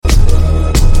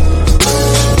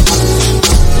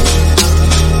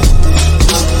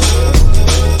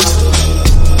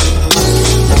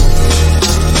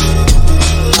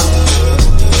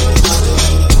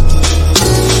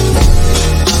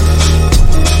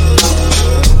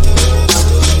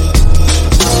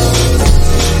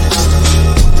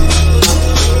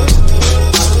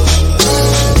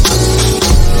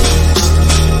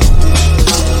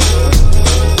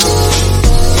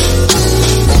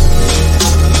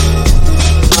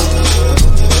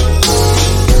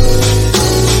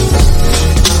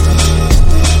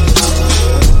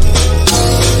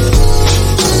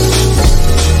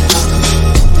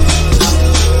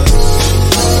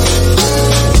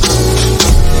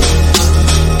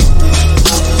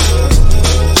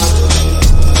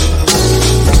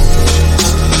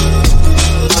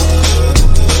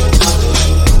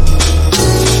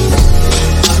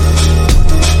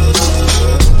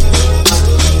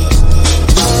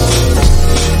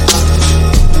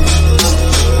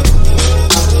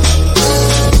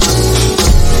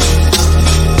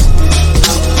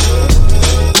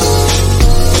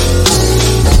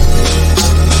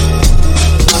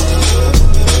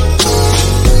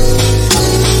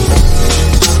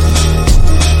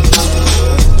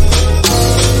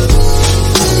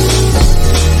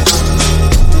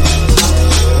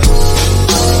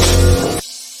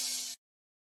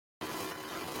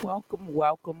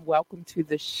welcome to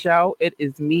the show. It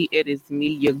is me,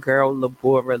 your girl,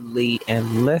 Labora Lee.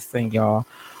 And listen, y'all,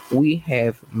 we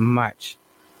have much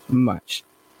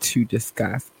to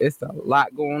discuss. It's a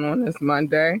lot going on this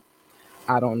Monday.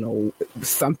 I don't know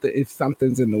if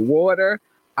something's in the water.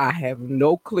 I have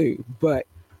no clue, but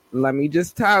let me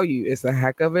just tell you, it's a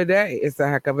heck of a day.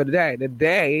 The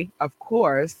day, of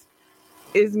course,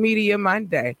 is Media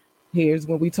Monday. Here's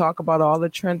when we talk about all the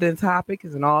trending topics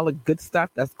and all the good stuff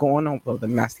that's going on, well, the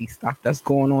messy stuff that's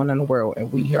going on in the world,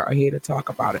 and we are here to talk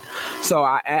about it. So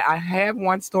I have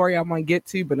one story I want to get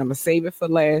to, but I'm going to save it for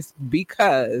last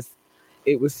because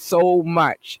it was so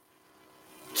much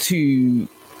to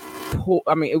pull.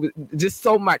 I mean, it was just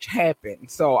so much happened.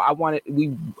 So I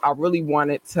really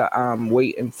wanted to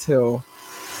wait until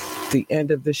the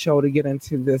end of the show to get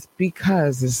into this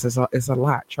because it's a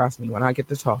lot. Trust me when I get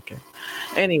to talking.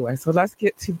 Anyway, so let's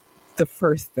get to the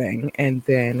first thing, and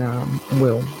then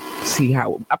we'll see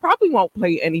how. I probably won't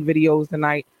play any videos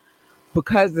tonight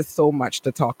because there's so much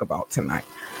to talk about tonight.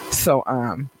 So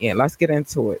yeah, let's get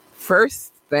into it.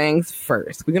 First things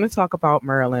first, we're gonna talk about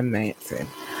Marilyn Manson.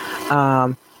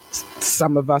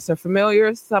 Some of us are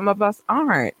familiar, some of us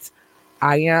aren't.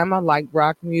 I like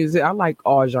rock music. I like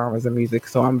all genres of music,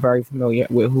 so I'm very familiar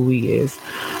with who he is.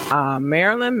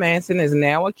 Marilyn Manson is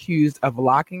now accused of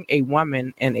locking a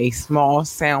woman in a small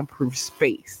soundproof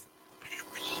space.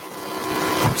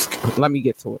 Let me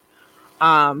get to it.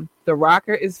 The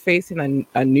rocker is facing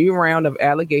a new round of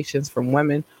allegations from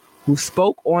women who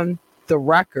spoke on the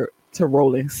record to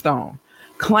Rolling Stone,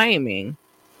 claiming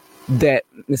that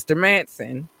Mr.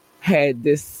 Manson had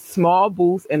this small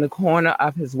booth in the corner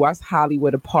of his West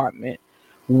Hollywood apartment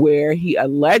where he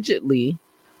allegedly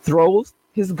throws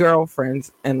his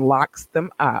girlfriends and locks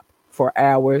them up for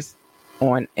hours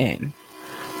on end.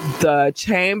 The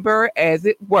chamber, as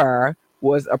it were,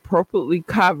 was appropriately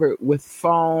covered with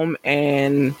foam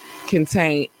and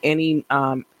contained any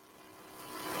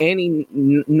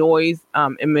noise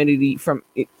emitted from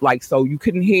it, like, so you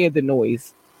couldn't hear the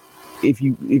noise if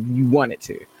you wanted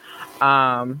to.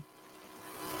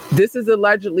 This is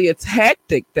allegedly a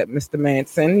tactic that Mr.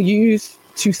 Manson used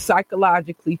to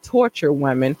psychologically torture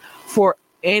women for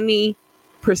any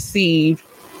perceived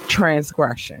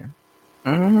transgression.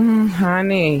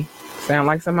 Honey, sound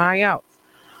like somebody else.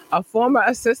 A former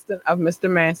assistant of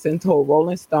Mr. Manson told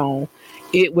Rolling Stone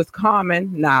it was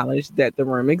common knowledge that the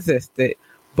room existed,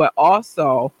 but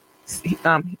also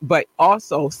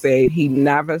said he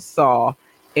never saw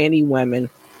any women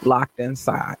locked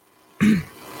inside.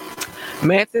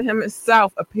 Manson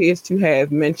himself appears to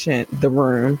have mentioned the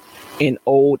room in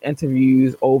old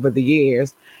interviews over the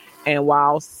years, and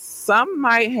while some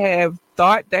might have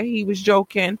thought that he was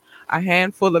joking, a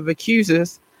handful of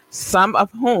accusers, some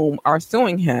of whom are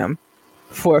suing him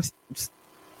for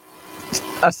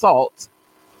assault,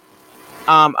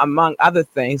 among other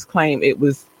things, claim it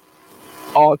was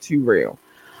all too real.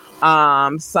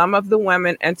 Some of the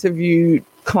women interviewed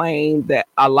claim that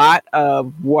a lot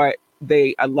of what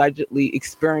they allegedly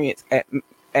experienced at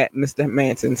Mr.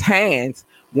 Manson's hands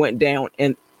went down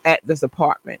at this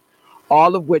apartment,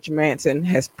 all of which Manson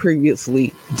has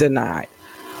previously denied.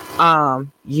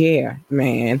 Yeah,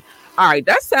 man. All right,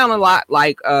 that sounds a lot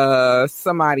like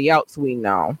somebody else we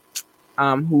know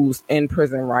who's in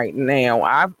prison right now.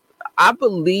 I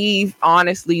believe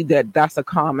honestly that that's a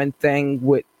common thing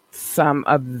with some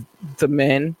of the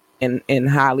men in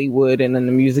Hollywood and in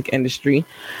the music industry,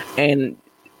 and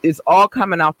it's all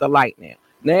coming out the light now.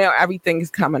 Now everything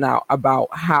is coming out about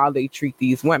how they treat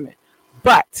these women.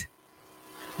 But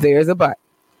there's a but.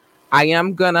 I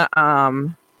am gonna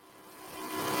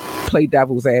play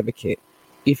devil's advocate.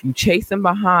 If you chasing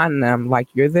behind them like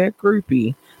you're their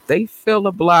groupie, they feel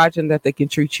obliged and that they can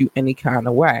treat you any kind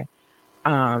of way.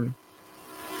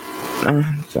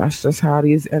 That's just how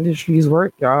these industries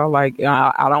work, y'all. Like,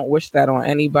 I don't wish that on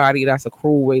anybody. That's a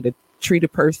cruel way to treat a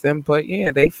person, but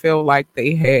yeah, they feel like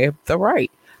they have the right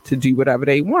to do whatever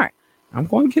they want. I'm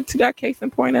going to get to that case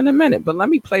in point in a minute, but let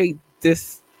me play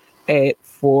this ad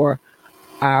for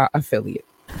our affiliate.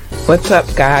 What's up,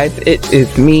 guys? It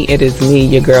is me,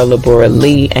 your girl, Labora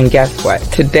Lee, and guess what?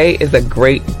 Today is a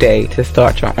great day to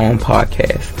start your own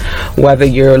podcast. Whether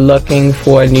you're looking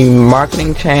for a new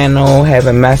marketing channel, have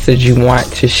a message you want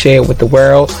to share with the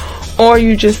world, or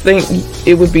you just think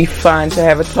it would be fun to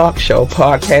have a talk show,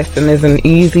 podcasting is an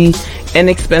easy,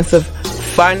 inexpensive,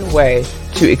 fun way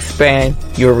to expand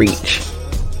your reach.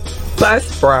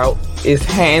 Buzzsprout is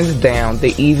hands down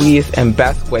the easiest and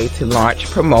best way to launch,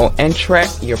 promote, and track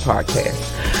your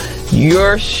podcast.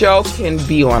 Your show can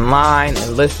be online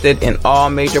and listed in all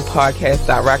major podcast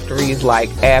directories like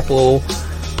Apple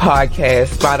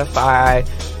Podcast, Spotify,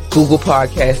 Google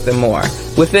Podcasts, and more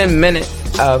within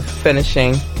minutes of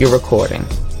finishing your recording.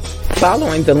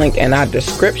 Following the link in our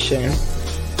description,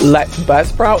 let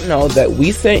Buzzsprout know that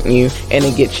we sent you, and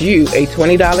it gets you a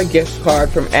 $20 gift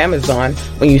card from Amazon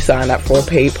when you sign up for a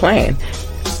paid plan.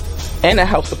 And it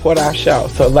helps support our show.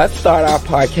 So let's start our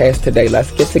podcast today. Let's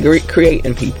get to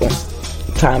creating, people.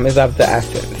 Time is of the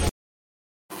essence.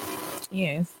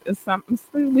 Yes, it's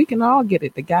something we can all get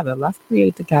it together. Let's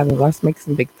create together. Let's make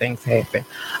some big things happen.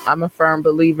 I'm a firm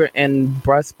believer in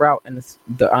Buzzsprout and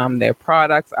their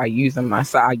products. I use them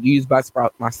myself. I use Buzzsprout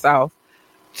myself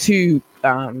to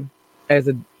as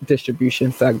a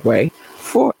distribution segue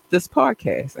for this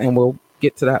podcast, and we'll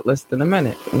get to that list in a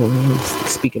minute.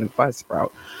 Speaking of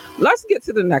Buzzsprout, let's get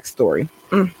to the next story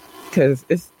because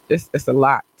it's a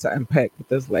lot to unpack with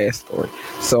this last story.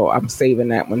 So I'm saving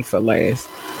that one for last.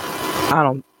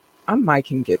 I might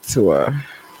can get to I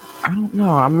don't know.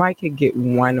 I might can get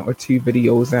 1 or 2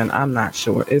 videos in. I'm not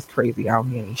sure. It's crazy out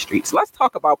here in these streets. Let's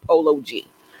talk about Polo G.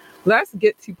 Let's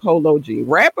get to Polo G.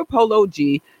 Rapper Polo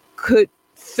G could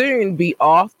soon be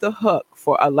off the hook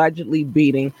for allegedly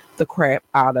beating the crap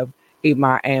out of a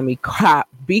Miami cop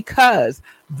because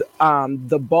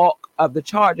the bulk of the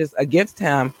charges against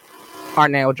him are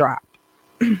now dropped.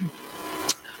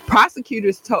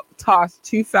 Prosecutors tossed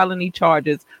 2 felony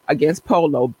charges against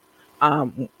Polo,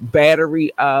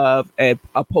 battery of a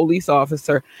police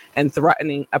officer and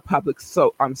threatening a public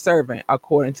servant,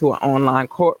 according to an online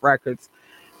court records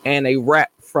and a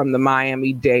rep from the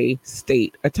Miami-Dade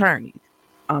State Attorney's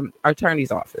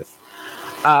Office.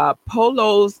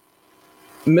 Polo's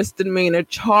misdemeanor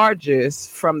charges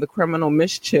from the criminal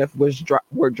mischief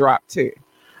were dropped too.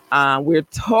 We're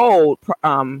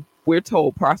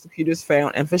told prosecutors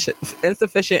found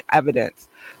insufficient evidence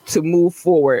to move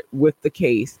forward with the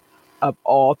case of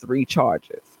all 3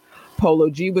 charges. Polo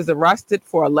G was arrested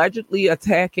for allegedly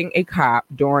attacking a cop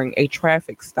during a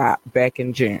traffic stop back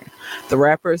in June. The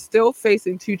rapper is still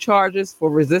facing 2 charges for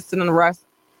resisting arrest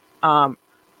by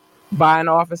an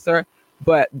officer,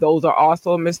 but those are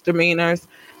also misdemeanors,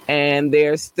 and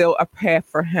there's still a path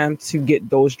for him to get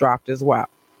those dropped as well.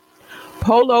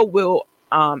 Polo will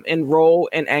enroll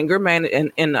in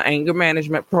in the anger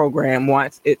management program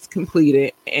once it's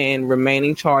completed, and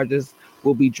remaining charges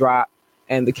will be dropped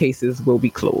and the cases will be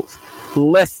closed.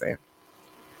 Listen,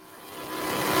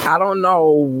 I don't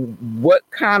know what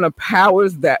kind of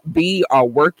powers that be are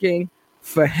working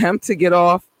for him to get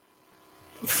off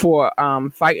for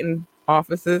fighting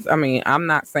officers. I mean, I'm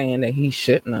not saying that he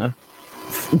shouldn't have,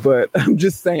 but I'm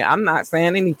just saying, I'm not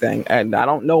saying anything, and I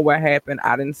don't know what happened.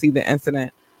 I didn't see the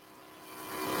incident.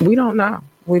 We don't know.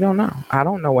 I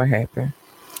don't know what happened.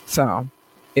 So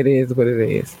it is what it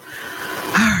is.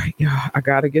 All right, y'all. I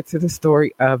got to get to the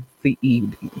story of the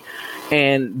evening.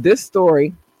 And this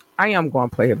story, I am going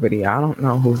to play a video. I don't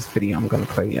know whose video I'm going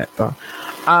to play yet, though.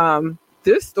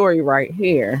 This story right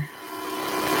here,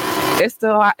 it's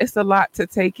a lot to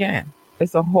take in.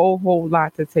 It's a whole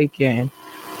lot to take in.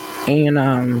 And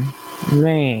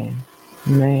man,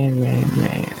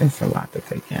 it's a lot to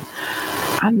take in.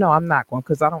 I know I'm not going,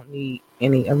 because I don't need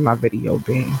any of my video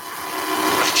being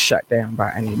shut down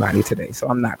by anybody today. So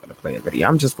I'm not going to play a video.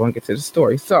 I'm just going to get to the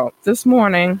story. So this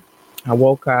morning, I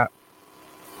woke up,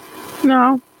 in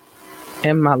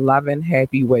my loving,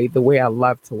 happy way, the way I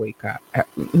love to wake up.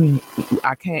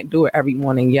 I can't do it every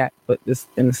morning yet, but it's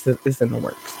in the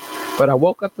works. But I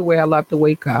woke up the way I love to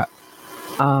wake up.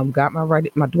 Got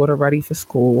my daughter ready for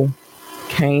school.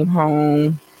 Came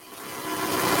home.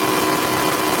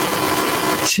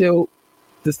 Chilled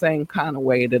the same kind of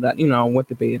way that I, went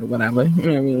to bed or whatever. You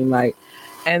know what I mean? Like,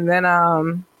 and then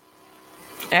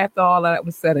after all that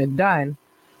was said and done,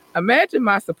 imagine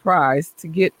my surprise to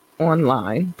get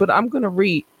online. But I'm gonna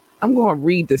read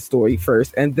this story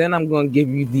first, and then I'm gonna give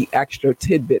you the extra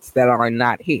tidbits that are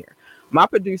not here. My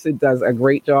producer does a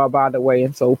great job, by the way,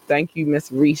 and so thank you, Miss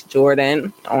Reese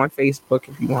Jordan, on Facebook.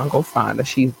 If you want to go find her,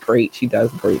 she's great. She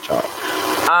does a great job.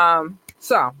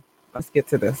 So let's get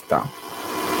to this though.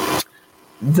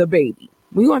 The baby.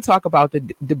 We're going to talk about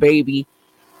the baby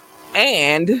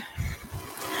and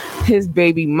his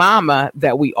baby mama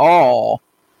that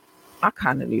I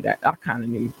kind of knew that. I kind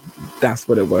of knew that's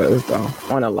what it was, though,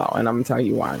 on a low. And I'm going to tell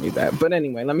you why I knew that. But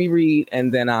anyway, let me read,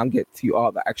 and then I'll get to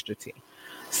all the extra tea.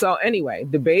 So anyway,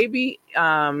 the baby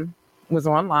was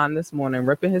online this morning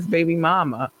ripping his baby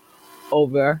mama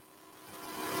over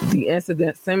the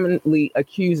incident, seemingly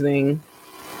accusing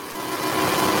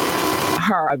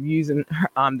her of using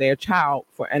their child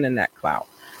for internet clout.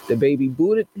 The baby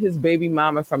booted his baby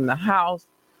mama from the house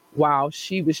while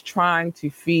she was trying to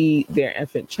feed their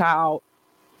infant child.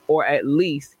 or at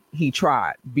least he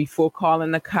tried, before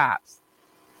calling the cops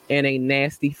in a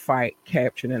nasty fight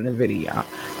captured in the video.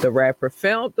 The rapper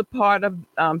filmed the part of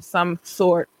some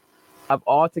sort of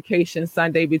altercation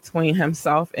Sunday between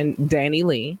himself and Danny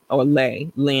Lee, or Lee.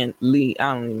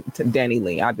 I don't even, Danny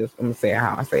Lee. I'm gonna say it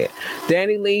how I say it.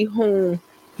 Danny Lee, whom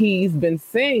he's been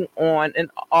seeing on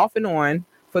and off and on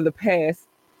for the past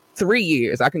 3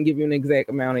 years. I can give you an exact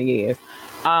amount of years.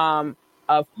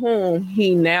 Of whom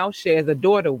he now shares a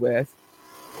daughter with,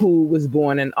 who was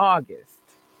born in August.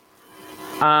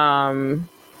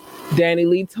 Danny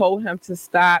Lee told him to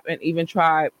stop and even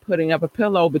tried putting up a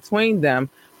pillow between them,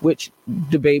 which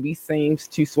the baby seems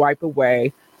to swipe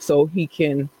away so he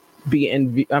can be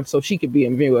in so she could be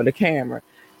in view of the camera.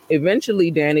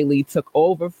 Eventually, Danny Lee took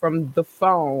over from the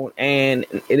phone, and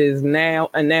it is now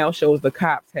shows the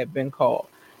cops have been called.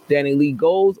 Danny Lee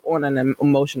goes on an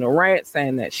emotional rant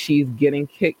saying that she's getting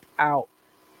kicked out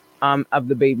of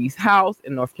the baby's house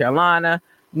in North Carolina,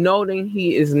 noting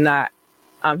he is not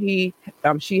she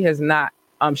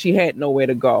had nowhere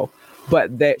to go,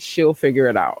 but that she'll figure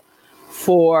it out.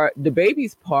 For the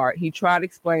baby's part, he tried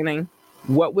explaining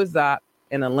what was up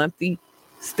in a lengthy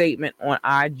statement on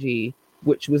IG,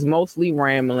 which was mostly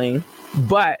rambling,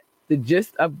 but the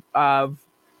gist of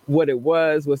what it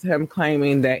was him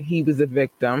claiming that he was a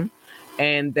victim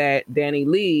and that Danny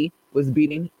Lee was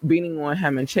beating on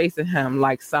him and chasing him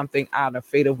like something out of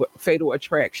Fatal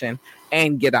Attraction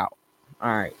and Get Out.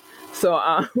 All right.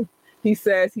 So he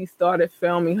says he started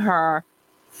filming her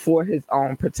for his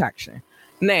own protection.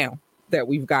 Now that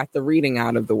we've got the reading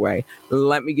out of the way,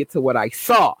 let me get to what I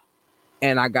saw.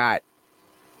 And I got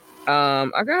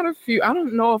a few. I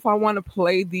don't know if I want to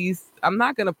play these. I'm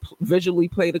not going to visually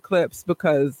play the clips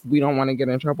because we don't want to get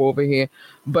in trouble over here.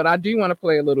 But I do want to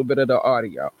play a little bit of the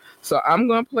audio. So I'm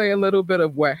going to play a little bit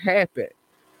of what happened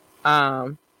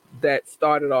that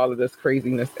started all of this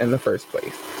craziness in the first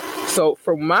place. So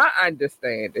from my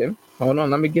understanding, hold on,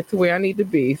 let me get to where I need to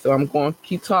be. So I'm going to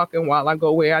keep talking while I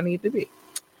go where I need to be.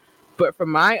 But from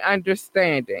my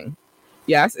understanding,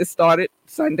 yes, it started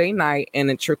Sunday night and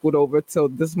it trickled over till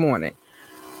this morning.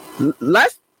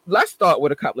 Let's start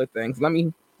with a couple of things. Let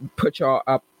me put y'all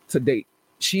up to date.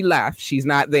 She left. She's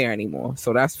not there anymore.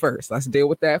 So that's first. Let's deal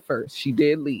with that first. She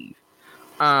did leave.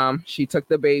 She took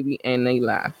the baby and they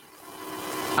left.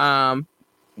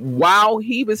 While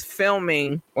he was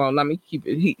filming, well, let me keep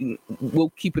it.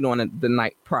 We'll keep it on the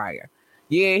night prior.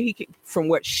 Yeah, from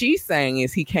what she's saying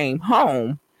is he came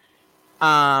home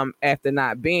after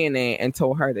not being there and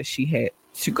told her that she had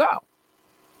to go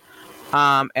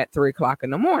at 3:00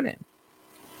 in the morning,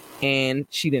 and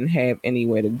she didn't have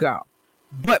anywhere to go.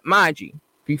 But mind you,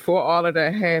 before all of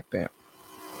that happened,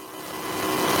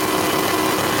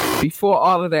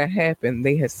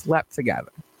 they had slept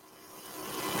together.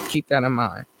 Keep that in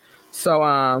mind.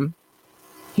 So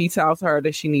he tells her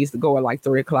that she needs to go at like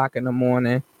 3:00 in the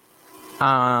morning.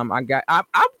 I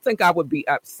think I would be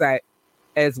upset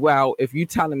as well if you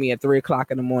telling me at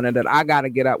 3:00 in the morning that I gotta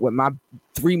get up with my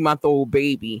 3-month-old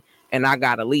baby and I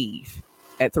gotta leave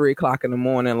at 3:00 in the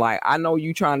morning. Like, I know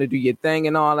you trying to do your thing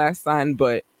and all that, son,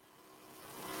 but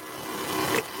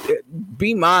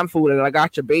be mindful that I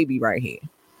got your baby right here.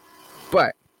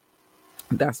 But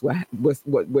that's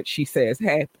what she says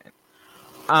happened.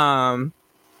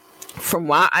 From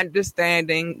my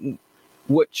understanding,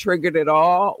 what triggered it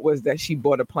all was that she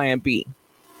bought a plan B.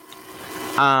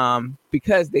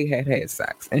 Because they had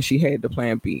sex and she had the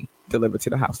plan B delivered to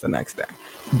the house the next day.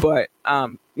 But,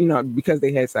 because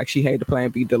they had sex, she had the plan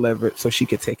B delivered so she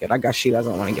could take it. I guess she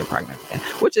doesn't want to get pregnant again,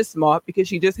 which is smart because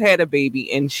she just had a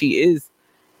baby and she is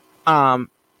a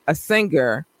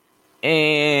singer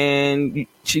and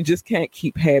she just can't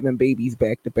keep having babies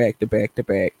back to back to back to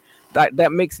back.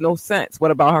 That makes no sense.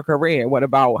 What about her career? What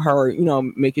about her,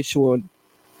 making sure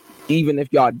even if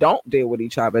y'all don't deal with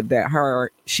each other, that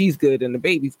she's good and the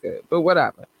baby's good, but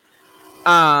whatever.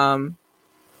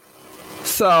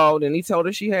 So then he told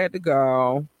her she had to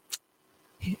go.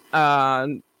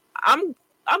 I'm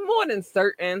more than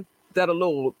certain that a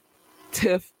little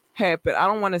tiff happened. I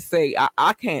don't want to say,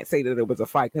 I can't say that it was a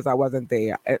fight because I wasn't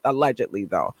there, allegedly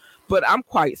though, but I'm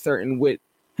quite certain with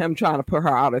him trying to put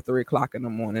her out at 3:00 in the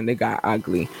morning, they got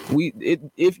ugly.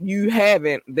 If you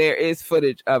haven't, there is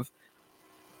footage of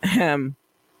him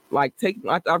like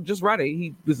I've just read it.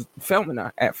 He was filming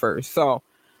her at first. So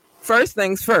first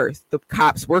things first, the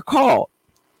cops were called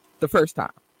the first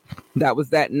time. That was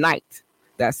that night,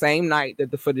 that same night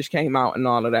that the footage came out and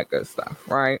all of that good stuff,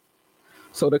 right?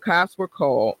 So the cops were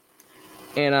called,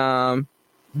 and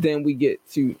then we get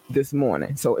to this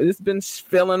morning. So it's been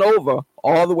spilling over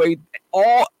all the way,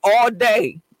 all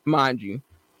day, mind you.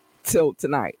 till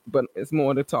tonight, but it's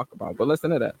more to talk about. But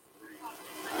listen to this.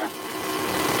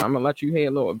 I'm gonna let you hear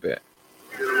a little bit.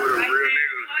 With a real nigga,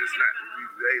 it's not.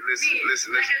 Hey,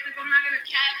 listen. If I'm not gonna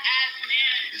cat ass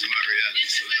man, this is my reality.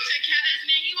 This is such a cat ass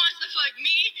man. He wants to fuck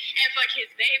me and fuck his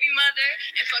baby mother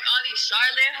and fuck all these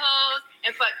Charlotte hoes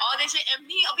and fuck all this shit. And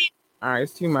me, I'll be. All right,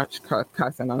 it's too much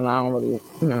cussing, and I don't really,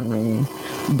 you know what I mean.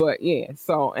 But yeah,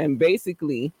 so and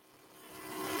basically,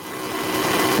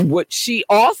 what she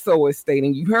also is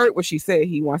stating, you heard what she said.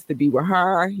 He wants to be with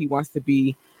her. He wants to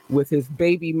be with his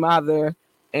baby mother,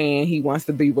 and he wants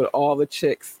to be with all the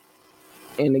chicks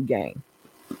in the game.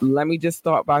 Let me just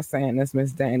start by saying this,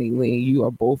 Miss Danny Lee, you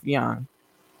are both young,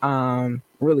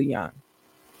 really young.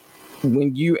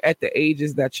 When you at the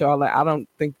ages that y'all are, I don't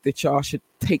think that y'all should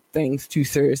take things too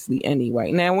seriously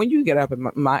anyway. Now, when you get up at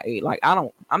my age, like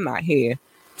I'm not here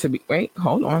to be. Wait,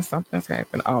 hold on, something's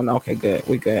happened. Oh no, okay, good,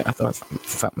 we good. I thought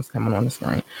something's coming on the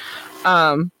screen.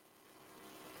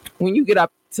 When you get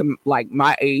up to like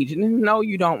my age, and no,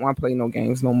 you don't want to play no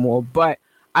games no more. But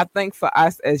I think for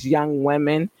us as young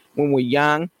women, when we're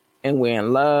young and we're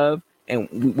in love, and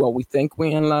we think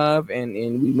we're in love, and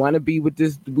we want to be with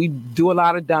this, we do a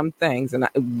lot of dumb things. And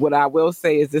what I will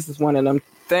say is this is one of them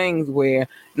things where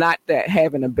not that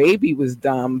having a baby was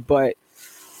dumb, but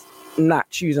not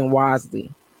choosing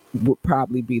wisely would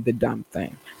probably be the dumb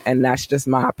thing. And that's just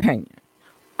my opinion.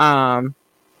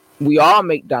 We all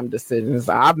make dumb decisions.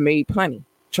 I've made plenty.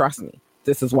 Trust me.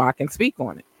 This is why I can speak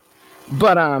on it.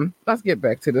 But let's get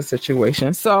back to the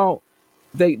situation. So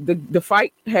the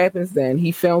fight happens then.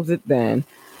 He films it then.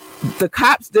 The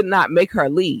cops did not make her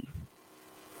leave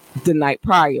the night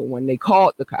prior when they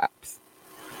called the cops.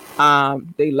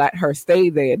 They let her stay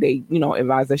there. They,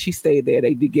 advised that she stayed there.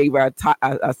 They gave her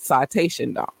a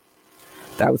citation, though.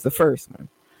 That was the first one.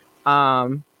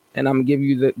 And I'm going to give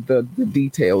you the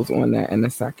details on that in a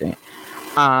second.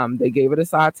 They gave her the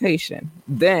citation.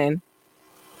 Then,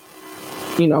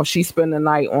 she spent the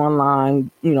night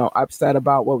online, upset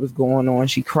about what was going on.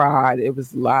 She cried. It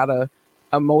was a lot of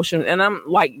emotion. And I'm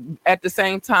like, at the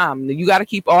same time, you got to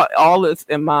keep all this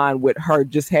in mind with her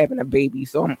just having a baby.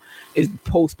 So is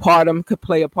postpartum could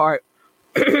play a part.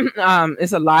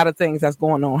 It's a lot of things that's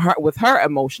going on with her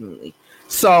emotionally.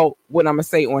 So what I'm going to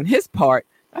say on his part,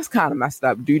 that's kind of messed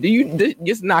up, dude.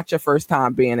 It's not your first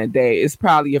time being a dad. It's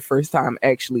probably your first time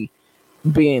actually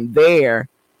being there.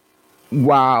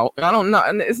 Wow. I don't know.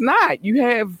 And it's not. You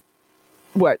have,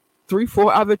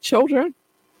 3-4 other children?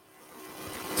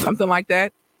 Something like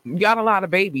that. You got a lot of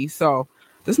babies. So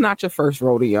this is not your first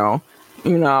rodeo,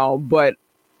 but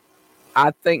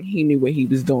I think he knew what he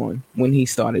was doing when he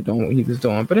started doing what he was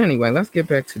doing. But anyway, let's get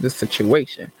back to the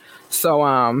situation.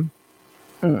 So,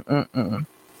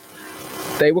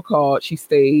 they were called. She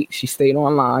stayed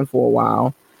online for a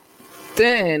while.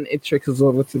 Then it trickles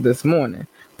over to this morning.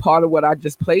 Part of what I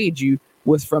just played you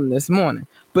was from this morning.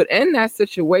 But in that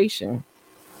situation,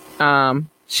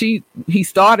 he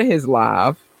started his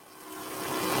live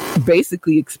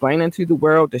basically explaining to the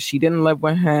world that she didn't live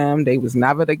with him. They was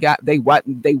never together. They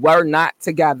were not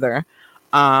together.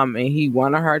 And he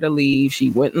wanted her to leave. She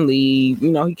wouldn't leave.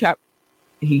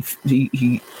 He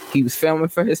was filming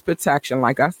for his protection.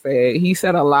 Like I said, he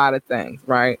said a lot of things,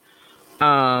 right?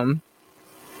 Oh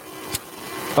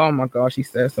my gosh, he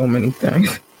said so many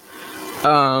things.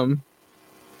 And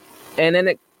then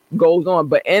it goes on.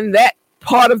 But in that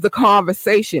part of the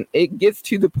conversation, it gets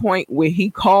to the point where he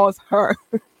calls her.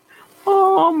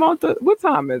 Oh, Martha, what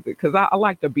time is it? Because I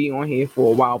like to be on here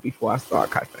for a while before I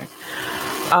start cussing.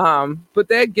 But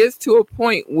that gets to a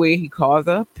point where he calls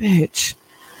her a bitch.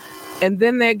 And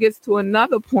then that gets to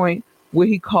another point where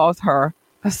he calls her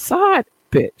a side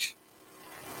bitch.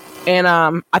 And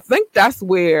I think that's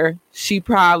where she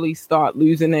probably started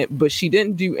losing it, but she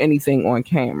didn't do anything on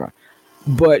camera.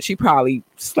 But she probably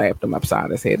slapped him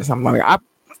upside his head or something like that.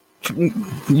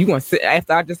 You gonna sit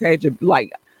after I just had you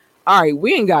like, all right,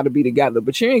 we ain't got to be together,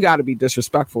 but you ain't got to be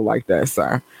disrespectful like that,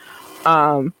 sir.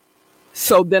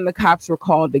 So then the cops were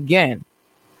called again.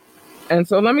 And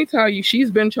so let me tell you,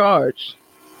 she's been charged.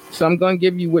 So I'm going to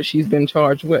give you what she's been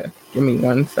charged with. Give me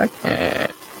 1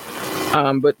 second.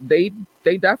 But they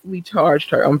definitely charged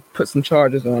her. I'm put some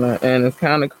charges on her, and it's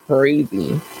kind of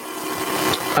crazy.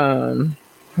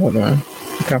 Hold on.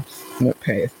 The cops went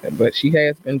past that, but she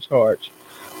has been charged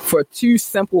for 2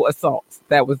 simple assaults.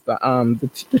 That was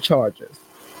the charges.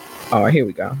 Oh, here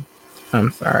we go.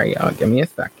 I'm sorry, y'all. Give me a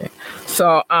second.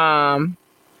 So,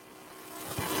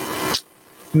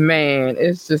 man,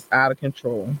 it's just out of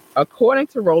control. According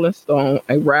to Rolling Stone,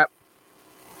 a rep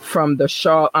from the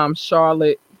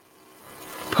Charlotte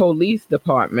Police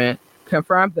Department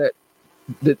confirmed that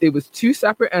it was 2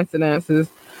 separate incidences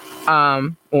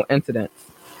or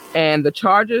incidents. And the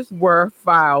charges were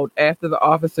filed after the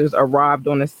officers arrived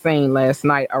on the scene last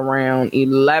night around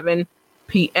 11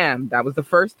 p.m. That was the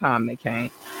first time they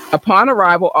came. Upon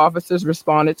arrival, officers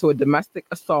responded to a domestic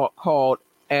assault called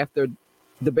after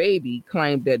the baby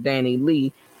claimed that Danny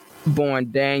Lee,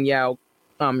 born Danielle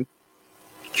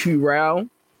Curel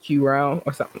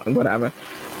or something, whatever,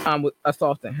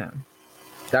 assaulted him.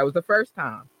 That was the first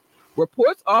time.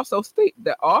 Reports also state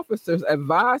that officers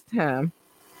advised him,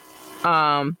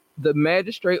 the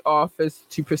magistrate office,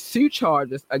 to pursue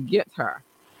charges against her.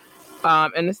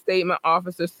 In the statement,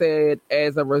 officers said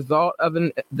as a result of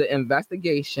the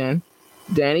investigation,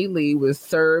 Danny Lee was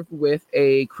served with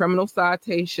a criminal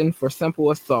citation for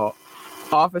simple assault.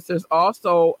 Officers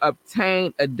also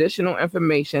obtained additional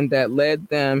information that led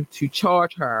them to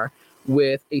charge her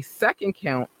with a second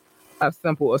count of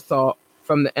simple assault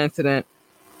from the incident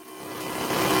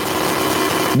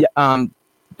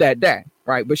that day,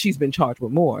 right? But she's been charged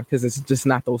with more because it's just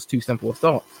not those two simple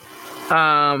assaults.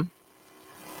 All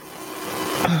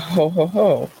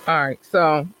right,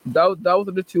 so those are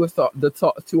the two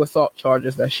assault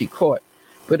charges that she caught.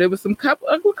 But there was a couple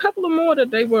of more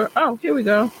that they were. Oh, here we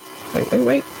go.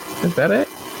 Wait. Is that it?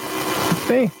 Let's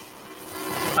see.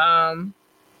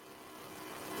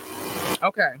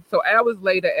 Okay, so hours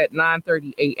later at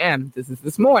 9:30 a.m.,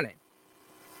 this morning,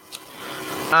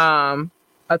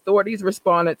 authorities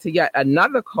responded to yet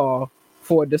another call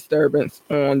for disturbance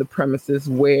on the premises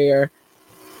where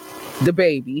the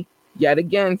baby yet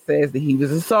again says that he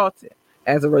was assaulted.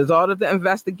 As a result of the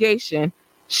investigation,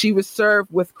 she was served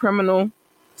with criminal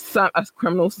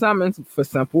summons for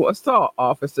simple assault.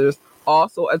 Officers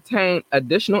also obtained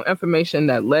additional information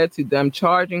that led to them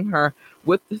charging her.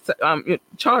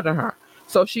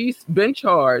 So she's been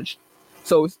charged.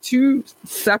 So it's two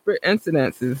separate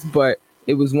incidences, but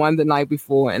it was one the night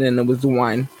before, and then there was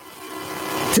one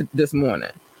this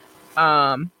morning.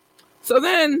 So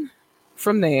then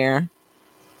from there,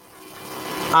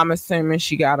 I'm assuming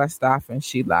she got her stuff and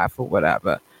she left or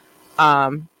whatever.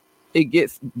 It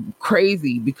gets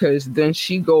crazy because then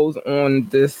she goes on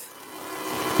this,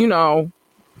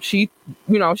 she's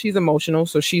emotional,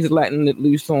 so she's letting it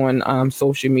loose on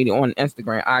social media, on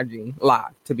Instagram, IG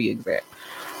Live to be exact.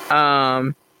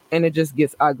 And it just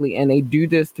gets ugly, and they do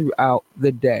this throughout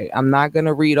the day. I'm not going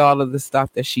to read all of the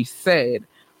stuff that she said,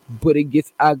 but it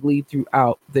gets ugly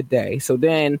throughout the day. So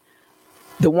then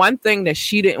the one thing that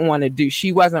she didn't want to do,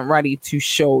 she wasn't ready to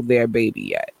show their baby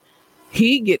yet.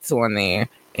 He gets on there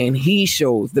and he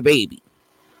shows the baby.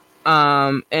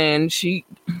 And I'm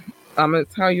going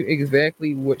to tell you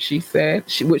exactly what she said.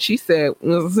 What she said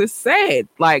was just sad.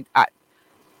 Like,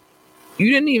 you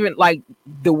didn't even, like,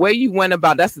 the way you went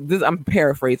about this, I'm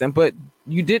paraphrasing, but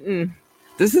you didn't,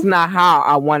 this is not how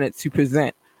I wanted to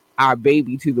present our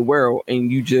baby to the world.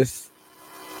 And you just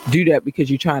do that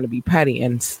because you're trying to be petty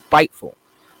and spiteful.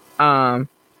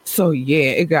 So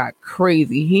yeah, it got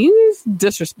crazy. He was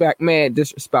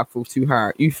disrespectful to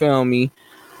her. You feel me?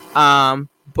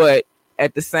 But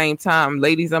at the same time,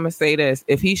 ladies, I'm gonna say this: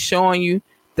 if he's showing you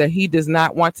that he does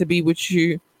not want to be with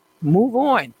you, move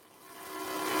on.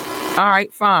 All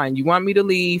right, fine. You want me to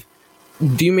leave?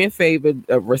 Do me a favor,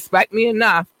 respect me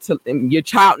enough to your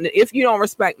child. If you don't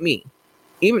respect me,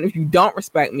 even if you don't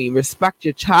respect me, respect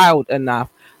your child enough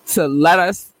to let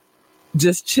us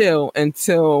just chill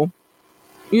until,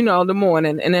 the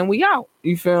morning, and then we out.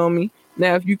 You feel me?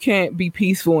 Now, if you can't be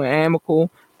peaceful and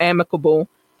amicable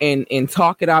and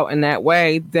talk it out in that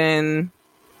way, then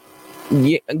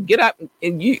get up.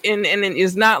 And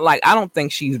it's not like, I don't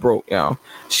think she's broke,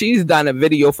 She's done a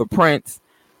video for Prince.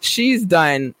 She's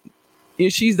done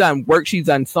work. She's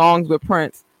done songs with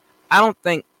Prince. I don't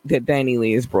think that Danny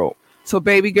Lee is broke. So,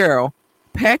 baby girl,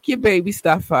 pack your baby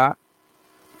stuff up.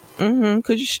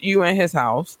 Because you in his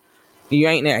house. You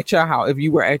ain't at your house. If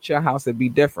you were at your house, it'd be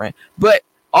different. But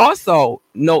also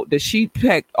note that she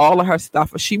packed all of her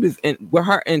stuff. She was where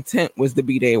her intent was to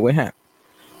be there with him.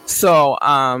 So,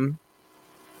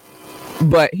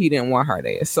 but he didn't want her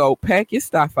there. So pack your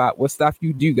stuff out. What stuff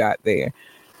you do got there?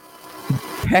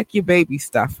 Pack your baby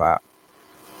stuff out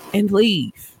and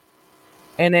leave.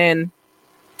 And then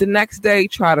the next day,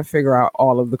 try to figure out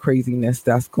all of the craziness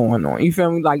that's going on. You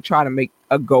feel me? Like, try to make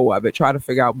a go of it. Try to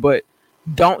figure out, but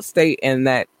don't stay in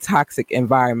that toxic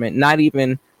environment. Not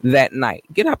even that night.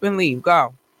 Get up and leave.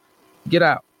 Go. Get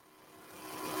out.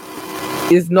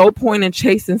 There's no point in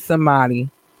chasing somebody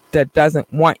that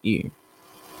doesn't want you.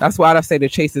 That's why I say the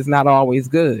chase is not always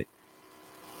good.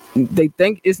 They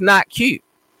think it's not cute.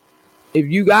 If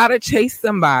you gotta chase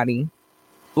somebody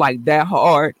like that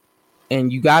hard,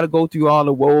 and you got to go through all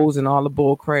the woes and all the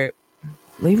bull crap,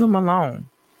 leave them alone.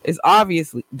 It's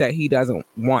obviously that he doesn't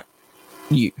want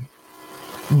you.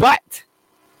 But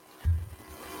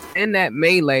in that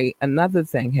melee, another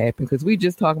thing happened, because we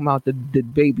just talking about the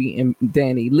baby and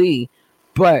Danny Lee,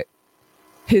 but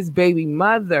his baby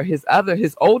mother, his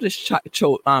oldest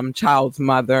child's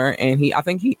mother, and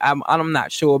I'm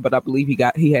not sure, but I believe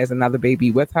he has another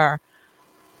baby with her.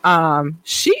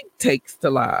 She takes to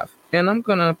live, and I'm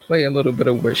gonna play a little bit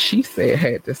of what she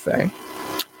had to say.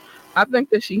 I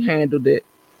think that she handled it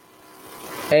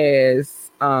as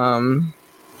I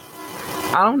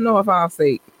don't know if I'll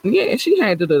say, yeah, she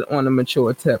handled it on a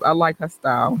mature tip. I like her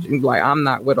style. She's like, I'm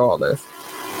not with all this.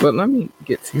 But let me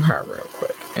get to her real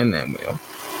quick, and then we'll.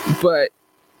 But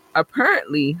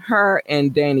apparently, her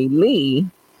and Danny Lee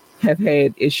have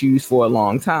had issues for a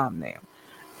long time now.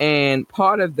 And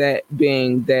part of that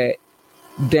being that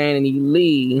Danny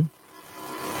Lee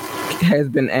has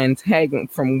been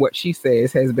from what she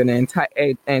says, has been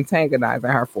antagonizing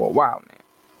her for a while now.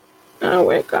 Oh,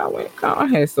 wake up. I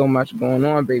had so much going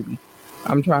on, baby.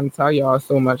 I'm trying to tell y'all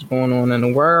so much going on in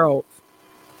the world.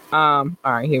 All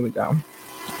right, here we go.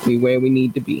 We where we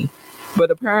need to be.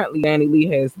 But apparently Danny Lee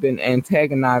has been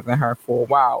antagonizing her for a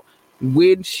while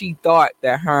when she thought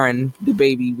that her and the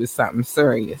baby was something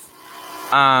serious.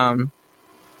 And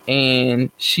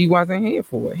she wasn't here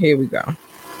for it. Here we go.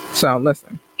 So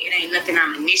listen. It ain't nothing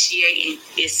I'm initiating.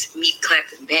 It's me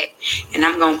clapping back. And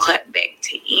I'm going to clap back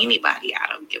to anybody. I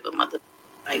don't give a mother.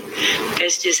 Like,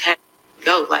 that's just how it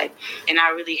go. Like, and I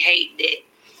really hate that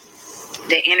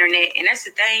the internet. And that's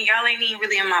the thing. Y'all ain't even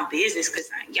really in my business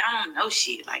because y'all don't know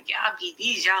shit. Like, y'all be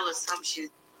these y'all assumptions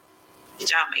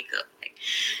that y'all make up. Like,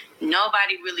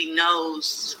 nobody really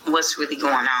knows what's really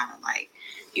going on. Like,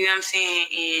 you know what I'm saying?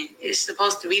 And it's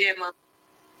supposed to be that mother.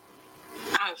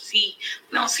 We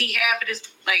don't see half of this,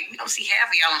 like, we don't see half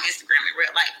of y'all on Instagram in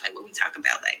real life. Like, what we talk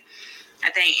about, like,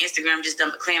 I think Instagram just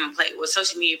done became a place, well,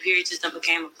 social media period just done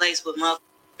became a place where motherfuckers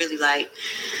really, like,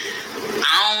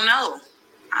 I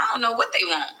don't know what they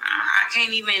want. I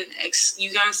can't even,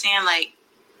 you know what I'm saying? Like,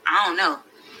 I don't know.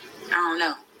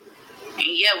 And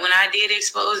yeah, when I did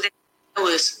expose that, it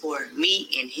was for me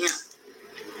and him.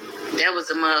 That was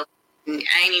a mother. I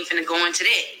ain't even finna go into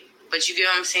that. But you get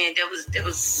what I'm saying? That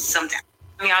was something.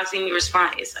 Y'all see me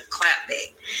respond, it's a clap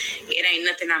back. It ain't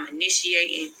nothing I'm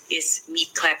initiating. It's me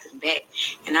clapping back.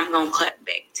 And I'm going to clap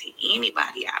back to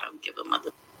anybody. I don't give a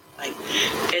mother. Like,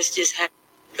 that's just how it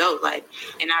go. Like,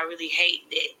 and I really hate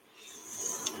that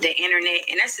the internet.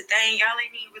 And that's the thing. Y'all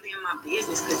ain't even really in my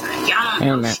business because y'all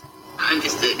don't know. I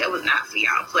understood. That was not for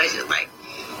y'all pleasure. Like,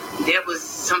 that was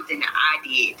something that I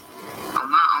did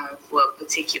on my own for a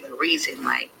particular reason.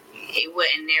 Like, it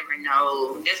wouldn't never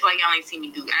know. That's why y'all ain't see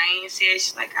me do. I ain't said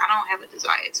shit. Like, I don't have a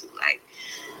desire to. Like,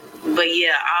 but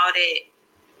yeah, all that.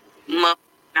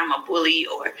 I'm a bully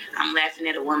or I'm laughing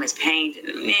at a woman's pain.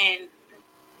 Man,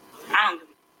 I don't.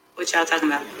 What y'all talking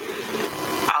about?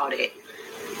 All that.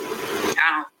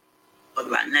 I don't talk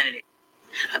about none of that.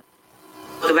 I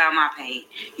talk about my pain.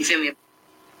 You feel me?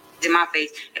 In my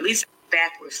face. At least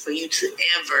backwards for you to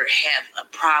ever have a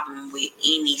problem with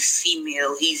any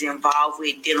female he's involved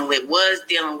with, was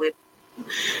dealing with.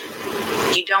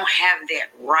 You don't have that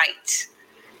right.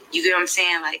 You get what I'm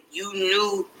saying? Like, you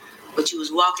knew what you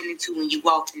was walking into when you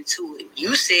walked into it.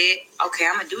 You said, okay,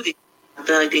 I'm going to do this.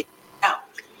 Thug this out.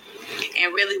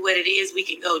 And really what it is, we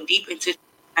can go deep into,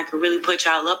 I could really put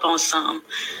y'all up on something,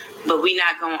 but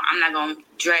I'm not going to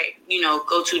drag,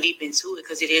 go too deep into it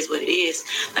because it is what it is.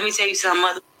 Let me tell you something,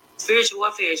 mother. Spiritual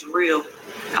warfare is real,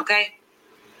 okay?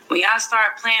 When y'all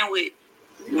start playing with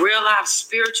real life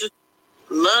spiritual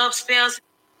love spells,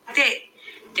 that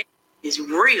is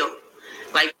real.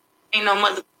 Like, ain't no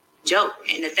mother joke.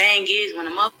 And the thing is, when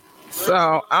a mother...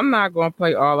 So, I'm not going to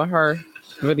play all of her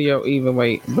video either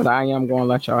way, but I am going to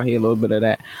let y'all hear a little bit of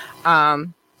that.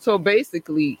 So,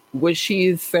 basically, what she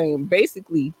is saying,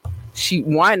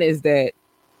 one is that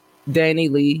Danny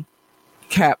Lee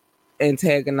kept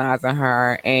antagonizing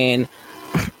her, and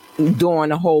during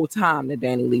the whole time that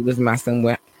Danny Lee was messing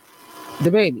with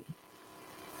the baby.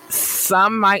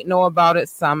 Some might know about it,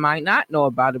 some might not know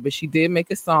about it, but she did make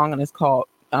a song and it's called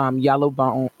Yellow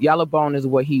Bone. Yellow Bone is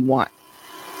what he wants.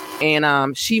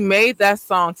 And she made that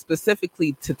song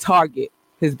specifically to target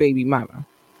his baby mama.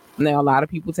 Now, a lot of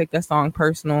people take that song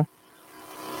personal.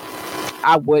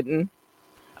 I wouldn't.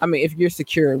 I mean, if you're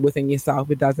secure within yourself,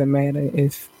 it doesn't matter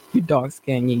if you're dark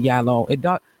skin, you're yellow. It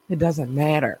doesn't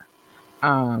matter.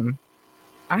 I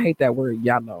hate that word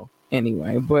yellow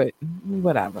anyway, but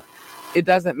whatever. It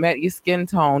doesn't matter. Your skin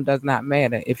tone does not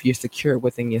matter if you're secure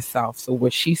within yourself. So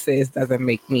what she says doesn't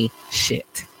make me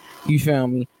shit. You feel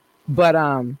me? But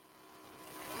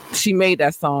she made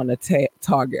that song to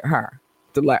target her,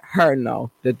 to let her know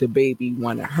that the baby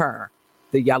wanted her,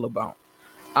 the yellow bone.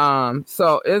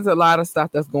 So there's a lot of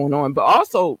stuff that's going on, but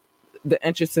also the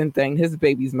interesting thing, his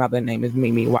baby's mother name is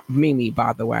Mimi,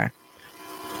 by the way.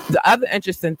 The other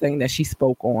interesting thing that she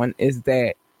spoke on is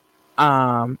that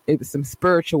it was some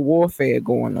spiritual warfare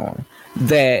going on,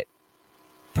 that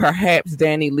perhaps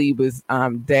Danny Lee was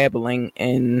dabbling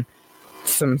in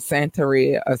some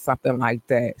Santeria or something like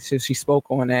that. So she spoke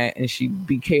on that, and she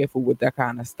be careful with that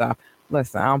kind of stuff.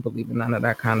 Listen, I don't believe in none of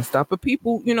that kind of stuff, but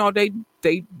people, you know, they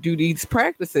do these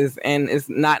practices, and it's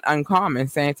not uncommon.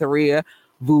 Santeria,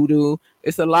 voodoo,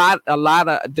 it's a lot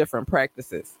of different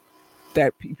practices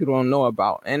that people don't know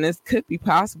about, and this could be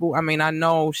possible. I mean, I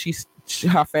know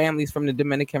her family's from the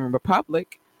Dominican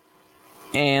Republic,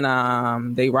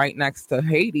 and they right next to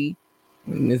Haiti.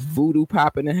 And this voodoo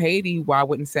popping in Haiti, why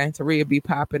wouldn't Santeria be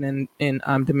popping in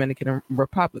Dominican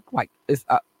Republic? Like, it's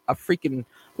a freaking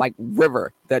like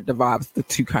river that divides the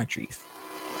two countries.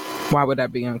 Why would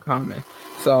that be uncommon?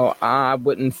 So I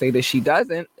wouldn't say that she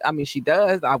doesn't. I mean, she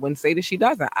does. I wouldn't say that she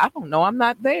doesn't. I don't know. I'm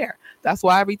not there. That's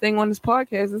why everything on this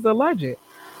podcast is alleged.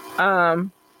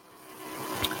 Man,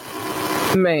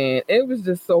 it was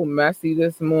just so messy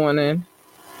this morning.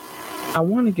 I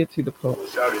want to get to the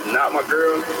post. Shawty's not my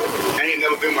girl. Ain't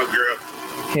never been my girl.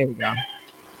 Here we go.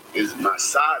 It's my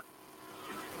side.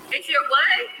 It's your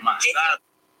what? My side.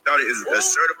 Shawty is a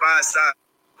certified side.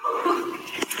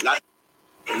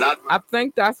 I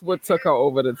think that's what took her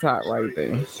over the top right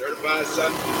there. Certified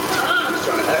side.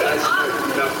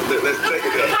 Let's take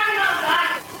it up.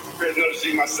 Everybody knows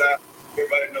she's my side.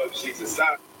 Everybody knows she's a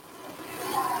side.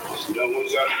 She don't want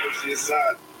y'all to know she's a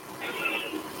side.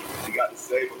 She got to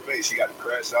save her face. She got to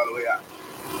crash all the way out.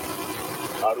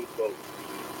 All them folks.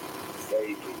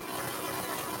 Save me.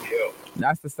 Help.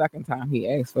 That's the second time he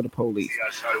asked for the police.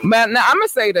 Man, now I'm going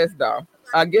to say this, though.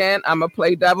 Again, I'm going to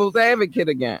play devil's advocate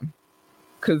again.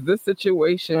 Because this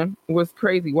situation was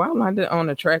crazy. Why am I on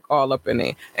the track all up in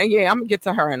there? And yeah, I'm going to get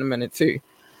to her in a minute, too.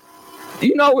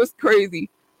 You know what's crazy?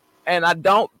 And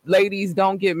ladies,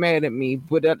 don't get mad at me.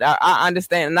 But I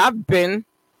understand. And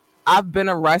I've been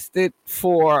arrested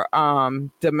for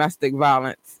domestic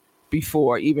violence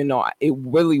before, even though it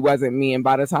really wasn't me. And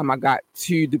by the time I got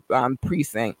to the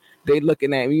precinct, they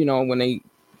looking at me, you know, when they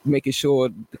making sure,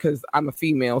 because I'm a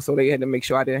female, so they had to make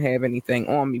sure I didn't have anything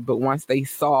on me. But once they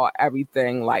saw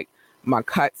everything, like my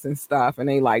cuts and stuff, and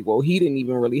they like, well, he didn't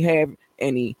even really have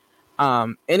any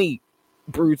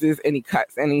bruises, any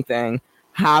cuts, anything.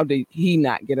 How did he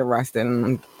not get arrested?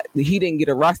 And he didn't get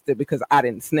arrested because I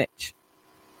didn't snitch.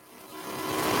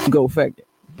 Go figure.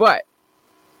 But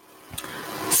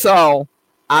so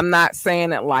I'm not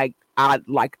saying that like I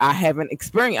haven't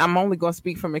experienced. I'm only going to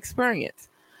speak from experience.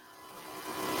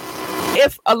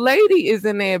 If a lady is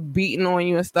in there beating on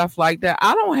you and stuff like that,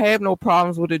 I don't have no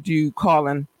problems with a dude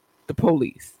calling the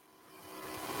police.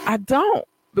 I don't,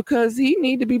 because he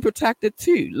need to be protected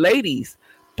too. Ladies,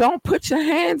 don't put your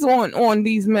hands on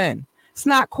these men. It's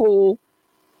not cool.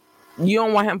 You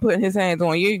don't want him putting his hands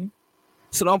on you.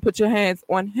 So don't put your hands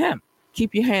on him.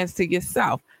 Keep your hands to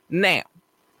yourself. Now,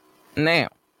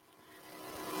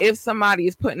 if somebody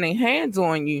is putting their hands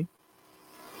on you,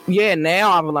 yeah,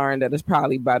 now I've learned that it's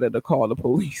probably better to call the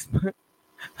police.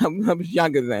 I was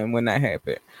younger then when that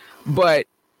happened. But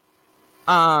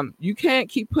you can't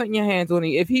keep putting your hands on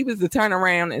him. If he was to turn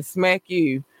around and smack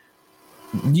you,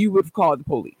 you would have called the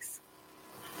police.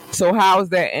 So how is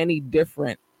that any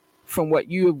different from what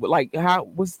you like?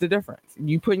 What's the difference?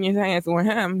 You putting your hands on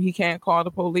him, he can't call the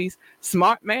police.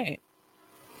 Smart man.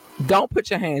 Don't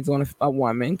put your hands on a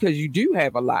woman, because you do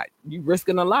have a lot. You're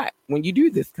risking a lot when you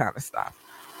do this kind of stuff.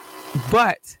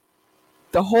 But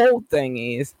the whole thing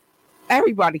is,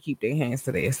 everybody keep their hands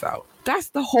to themselves. That's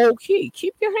the whole key.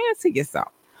 Keep your hands to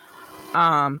yourself.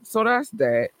 So that's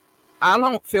that. I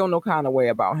don't feel no kind of way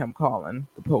about him calling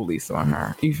the police on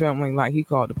her. You feel me? Like, he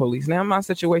called the police. Now, in my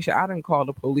situation, I didn't call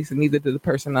the police, and neither did the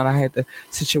person that I had the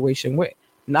situation with.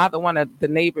 Neither one of the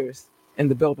neighbors in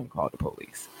the building called the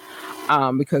police,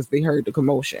 because they heard the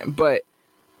commotion. But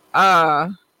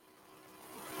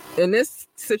in this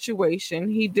situation,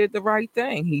 he did the right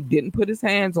thing. He didn't put his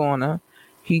hands on her.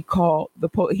 He called the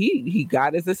he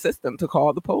got his assistant to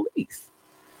call the police.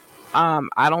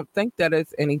 I don't think that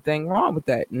there's anything wrong with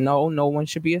that. No one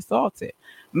should be assaulted.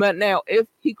 But now, if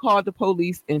he called the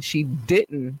police and she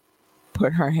didn't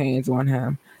put her hands on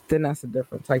him, then that's a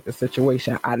different type of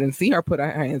situation. I didn't see her put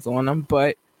her hands on him,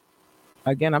 but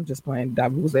again, I'm just playing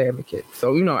devil's advocate.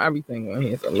 So, you know, everything on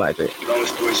here is alleged. Long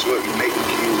story short, you make the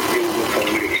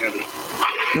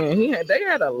Yeah, they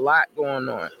had a lot going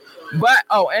on. But,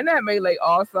 and that melee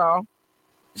also,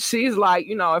 she's like,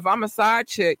 if I'm a side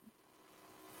chick,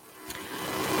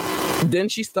 then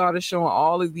she started showing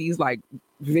all of these like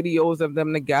videos of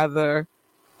them together,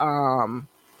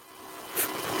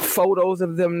 photos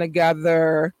of them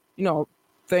together,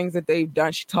 things that they've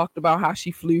done. She talked about how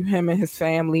she flew him and his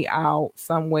family out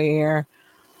somewhere.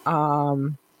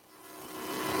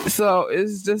 So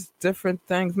it's just different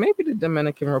things. Maybe the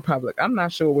Dominican Republic. I'm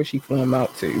not sure where she flew him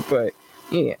out to, but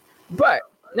yeah. But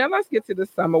now let's get to the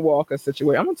Summer Walker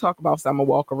situation. I'm going to talk about Summer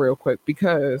Walker real quick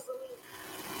because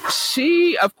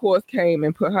she, of course, came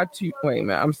and put her wait a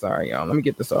minute, I'm sorry, y'all. Let me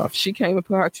get this off. She came and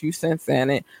put her 2 cents in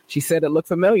it. She said it looked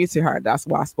familiar to her. That's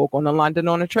why I spoke on the London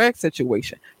on the Track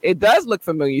situation. It does look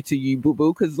familiar to you,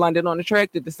 boo-boo, because London on the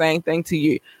Track did the same thing to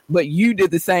you. But you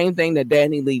did the same thing that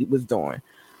Danny Lee was doing.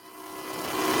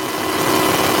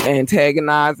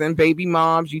 Antagonizing baby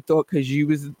moms. You thought because you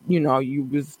was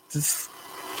just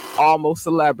almost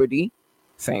celebrity.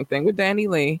 Same thing with Danny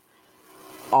Lee.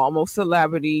 Almost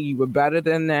celebrity, you were better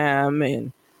than them,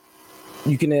 and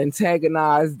you can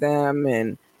antagonize them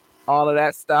and all of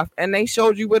that stuff. And they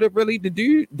showed you what it really to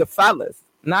do. The fellas,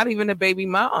 not even the baby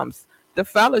moms, the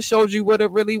fellas showed you what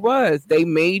it really was. They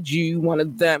made you one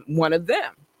of them.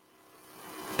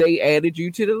 They added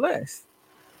you to the list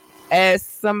as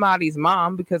somebody's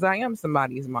mom, because I am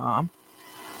somebody's mom.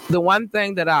 The one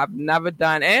thing that I've never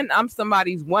done, and I'm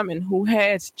somebody's woman who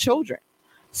has children.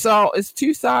 So it's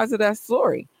 2 sides of that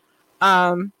story.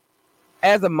 As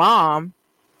a mom,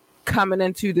 coming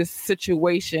into this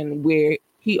situation where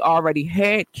he already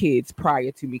had kids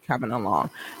prior to me coming along,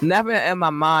 never in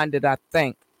my mind did I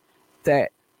think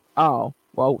that,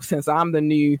 since I'm the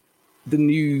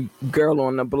new girl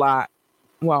on the block.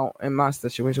 Well, in my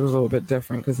situation, it was a little bit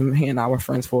different because he and I were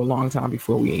friends for a long time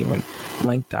before we even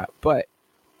linked up. But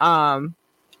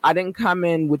I didn't come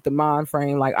in with the mind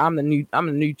frame like I'm the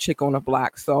new chick on the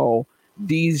block, so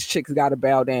these chicks got to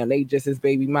bow down. They just as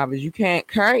baby mothers. You can't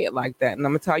carry it like that, and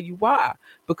I'm gonna tell you why.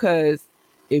 Because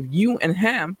if you and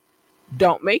him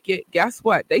don't make it, guess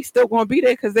what? They still gonna be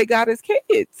there because they got his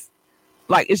kids.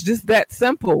 Like, it's just that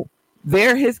simple.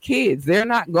 They're his kids. They're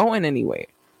not going anywhere.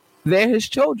 They're his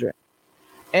children.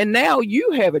 And now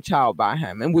you have a child by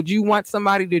him. And would you want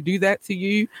somebody to do that to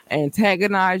you,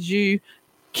 antagonize you,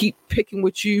 keep picking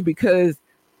with you because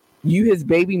you his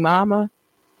baby mama?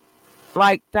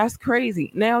 Like, that's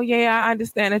crazy. Now, yeah, I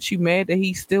understand that you mad that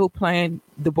he's still playing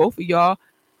the both of y'all.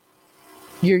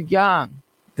 You're young.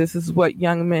 This is what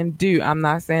young men do. I'm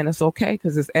not saying it's okay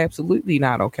because it's absolutely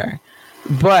not okay.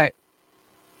 But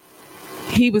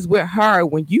he was with her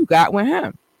when you got with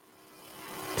him.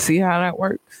 See how that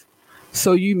works?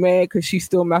 So you mad because she's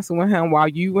still messing with him while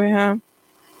you with him?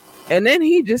 And then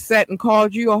he just sat and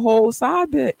called you a whole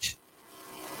side bitch.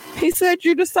 He said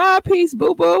you the side piece,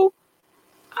 boo-boo.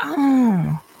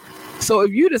 Oh. So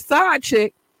if you the side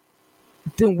chick,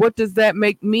 then what does that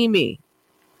make me?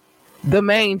 The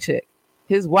main chick,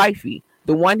 his wifey,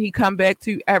 the one he come back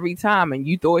to every time, and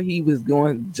you thought he was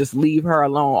going to just leave her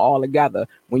alone altogether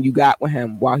when you got with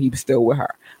him while he was still with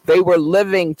her. They were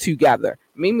living together.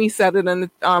 Mimi said it in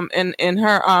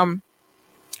her I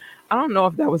don't know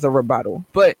if that was a rebuttal,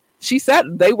 but she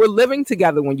said they were living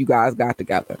together when you guys got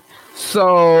together.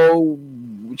 So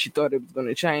what, you thought it was going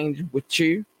to change with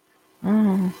you?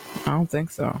 I don't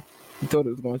think so. You thought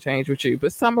it was going to change with you.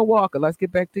 But Summer Walker, let's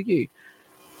get back to you.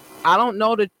 I don't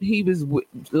know that he was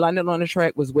London on the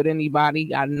Track was with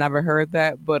anybody. I never heard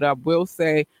that, but I will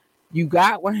say you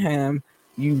got with him.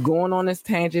 You going on this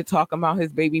tangent talking about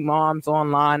his baby moms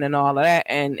online and all of that,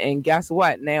 and guess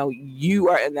what? Now you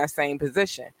are in that same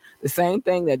position. The same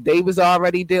thing that Dave was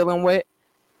already dealing with.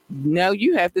 Now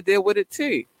you have to deal with it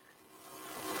too.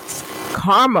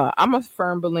 Karma. I'm a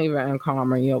firm believer in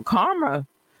karma. Karma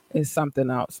is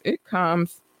something else. It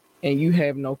comes and you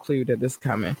have no clue that it's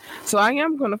coming. So I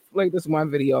am going to play this one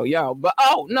video, y'all. But,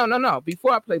 no.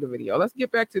 Before I play the video, let's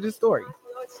get back to the story.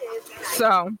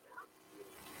 So,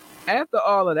 after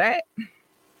all of that,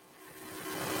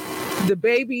 the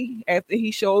baby, after he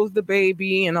shows the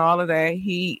baby and all of that,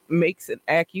 he makes an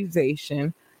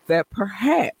accusation that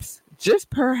perhaps, just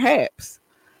perhaps,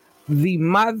 the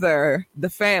mother,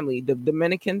 the family, the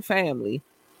Dominican family,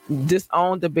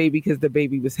 disowned the baby because the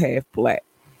baby was half black.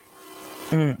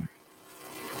 I'm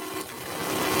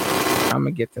going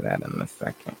to get to that in a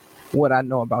second. What I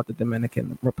know about the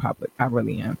Dominican Republic. I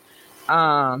really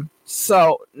am.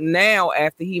 So now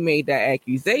after he made that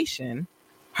accusation,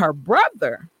 her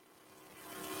brother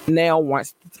now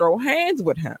wants to throw hands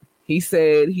with him. He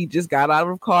said he just got out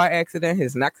of a car accident.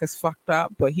 His neck is fucked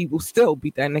up, but he will still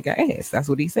beat that nigga ass. That's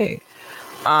what he said.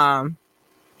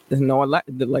 There's no like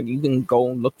you can go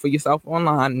and look for yourself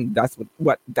online. That's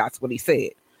what he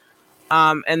said.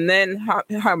 And then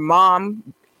her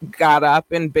mom got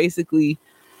up and basically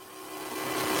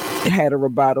had a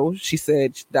rebuttal. She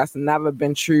said that's never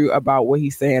been true about what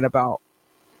he's saying about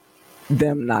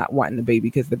them not wanting the baby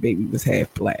because the baby was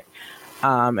half black.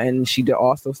 And she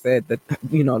also said that,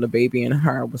 the baby and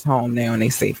her was home now and they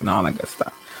safe and all that good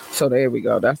stuff. So there we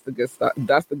go. That's the good stuff.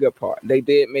 That's the good part. They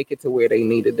did make it to where they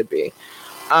needed to be.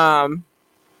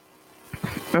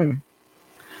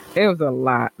 It was a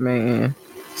lot, man.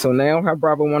 So now her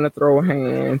brother want to throw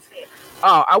hands.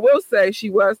 Oh, I will say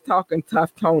she was talking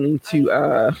tough Tony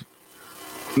to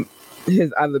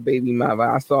his other baby mother.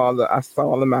 I saw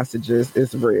the messages.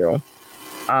 It's real.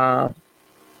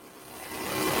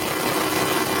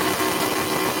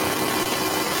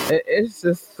 It's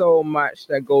just so much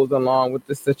that goes along with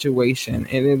the situation,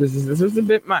 and it was a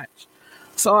bit much.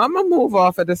 So I'm gonna move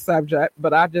off of the subject,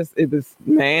 but it was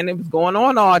going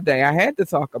on all day. I had to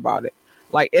talk about it.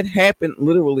 Like, it happened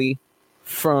literally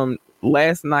from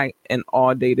last night and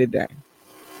all day today,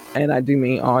 and I do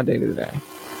mean all day today.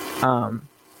 I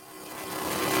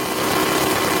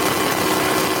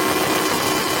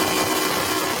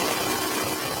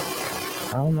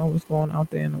don't know what's going out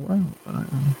there in the world, but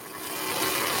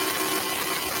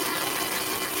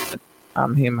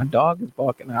I'm here. My dog is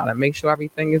barking out. I make sure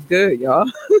everything is good,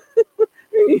 y'all.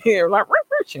 Yeah, like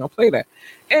she don't play that.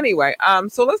 Anyway,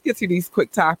 so let's get to these quick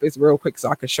topics real quick so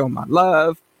I can show my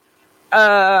love.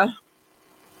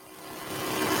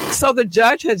 So the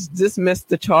judge has dismissed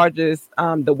the charges,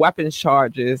 the weapons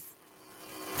charges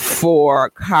for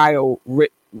Kyle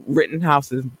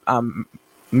Rittenhouse's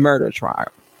murder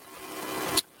trial.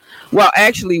 Well,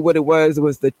 actually, what it was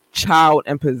the child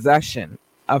in possession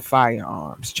of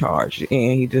firearms charge, and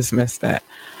he dismissed that.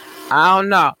 I don't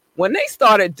know. When they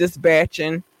started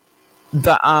dispatching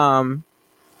the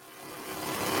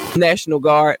National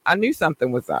Guard, I knew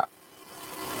something was up.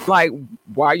 Like,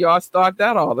 why y'all start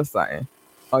that all of a sudden?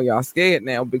 Oh, y'all scared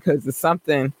now because it's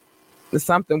something. We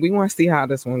want to see how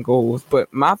this one goes.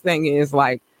 But my thing is,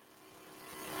 like,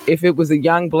 if it was a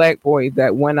young black boy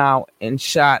that went out and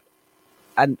shot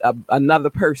another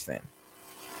person,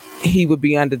 he would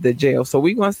be under the jail. So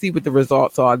we're going to see what the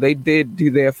results are. They did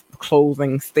do their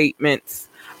closing statements,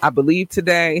 I believe,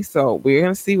 today. So we're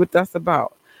going to see what that's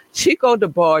about. Chico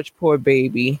DeBarge, poor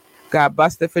baby, got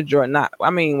busted for drug.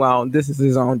 This is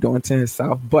his own doing to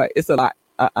himself, but it's a lot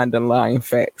of underlying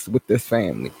facts with this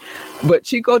family. But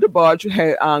Chico DeBarge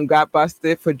had got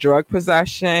busted for drug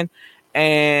possession,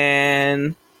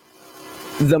 and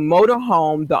the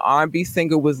motorhome the R&B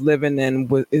singer was living in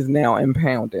is now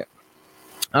impounded.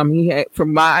 He had,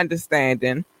 from my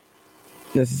understanding,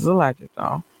 this is alleged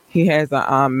though, he has a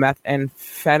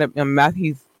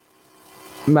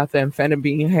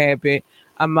methamphetamine habit,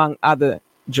 among other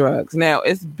drugs. Now,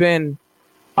 it's been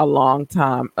long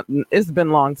time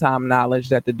knowledge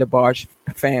that the DeBarge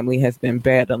family has been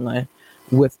battling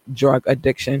with drug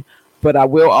addiction. But I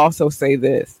will also say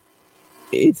this.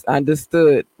 It's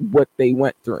understood what they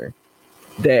went through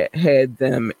that had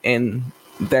them in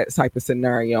that type of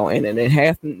scenario. And a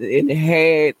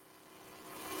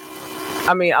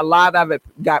lot of it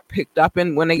got picked up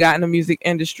when they got in the music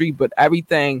industry, but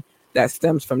everything that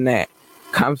stems from that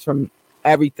comes from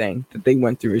everything that they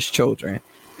went through as children.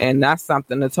 And that's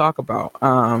something to talk about.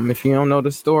 If you don't know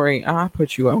the story, I'll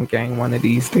put you on game one of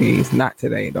these days. Not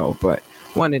today, though, but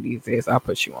one of these days I'll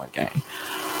put you on game.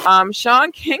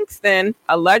 Sean Kingston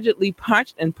allegedly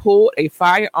punched and pulled a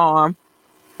firearm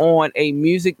on a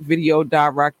music video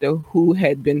director who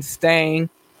had been staying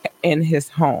in his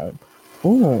home.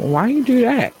 Oh, why you do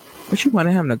that? What, you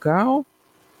wanted him to go?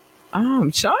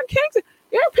 Sean Kingston.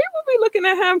 Yeah, people be looking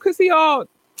at him because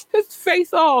his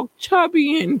face all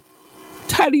chubby and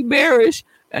teddy bearish,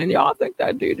 and y'all think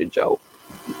that dude a joke.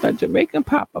 A Jamaican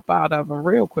pop up out of him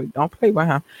real quick. Don't play with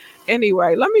him.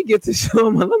 Anyway, let me get to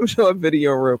let me show a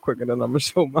video real quick, and then I'm gonna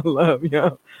show my love,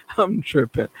 yo. I'm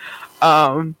tripping.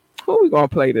 Who we gonna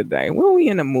play today? What we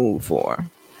in the mood for?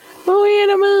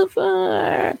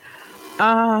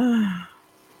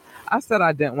 I said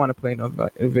I didn't want to play no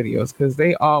videos because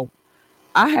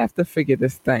I have to figure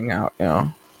this thing out,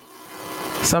 yo.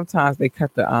 Sometimes they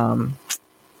cut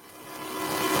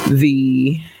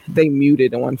they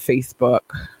muted on Facebook,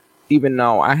 even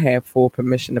though I have full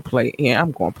permission to play. Yeah,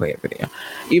 I'm going to play a video.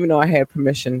 Even though I have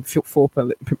full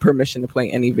permission to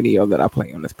play any video that I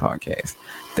play on this podcast,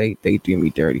 they do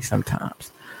me dirty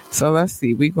sometimes. So let's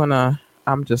see.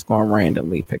 I'm just going to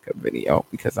randomly pick a video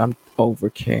because I'm over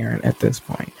caring at this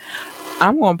point.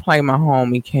 I'm going to play my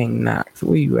homie King Knox.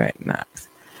 Where you at, Knox?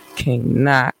 King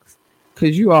Knox.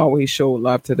 Because you always show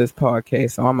love to this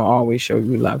podcast, so I'm going to always show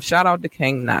you love. Shout out to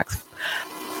King Knox.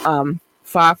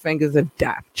 Five Fingers of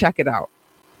Death. Check it out.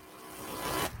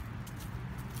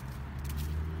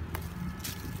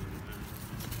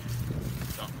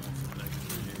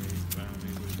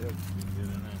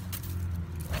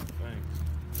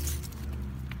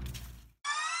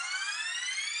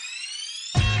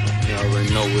 You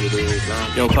already know what it is, yo.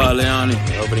 Yo, Pauliani,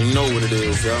 you already know what it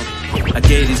is, yo. I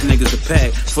gave these niggas a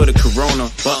pack for the corona.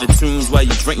 Bought the tunes while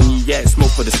you drinking your yak,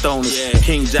 smoke for the stoners.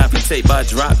 King Joffy tape I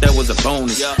dropped, that was a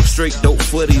bonus. Straight dope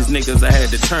for these niggas, I had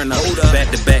to turn up.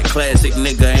 Back to back classic,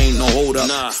 nigga, ain't no hold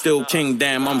up. Still king,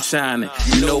 damn, I'm shining.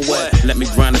 You know what? Let me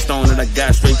grind a stone that I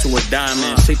got straight to a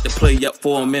diamond. Shake the play up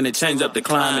for a minute, change up the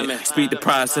climate. Speed the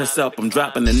process up, I'm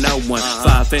dropping another one.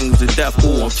 Five Fingers of Death,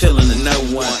 ooh, I'm killing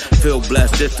another one. Feel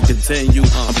blessed just to continue.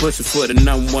 I'm pushing for the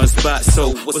number one spot,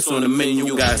 so what's on the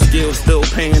menu? Got skills, still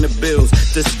paying the bills.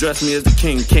 Just address me as the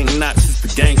king. King Knox is the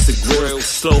gangster grill.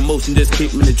 Slow motion, just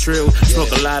keep me the trill.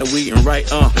 Smoke a lot of weed and right,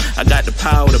 I got the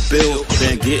power to build.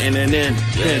 Been getting it in,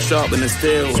 been sharpening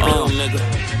steel, nigga.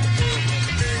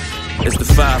 It's the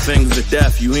Five Fingers of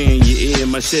Death, you hear in your ear,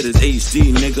 my shit is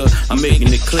HD, nigga, I'm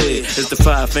making it clear. It's the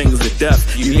Five Fingers of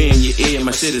Death, you hear in your ear,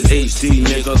 my shit is HD,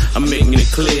 nigga, I'm making it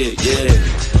clear, yeah.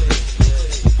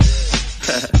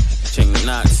 King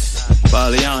Knox,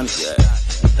 Pauliani, yeah.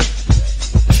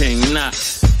 King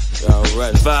Knox,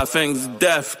 alright. Five Fingers of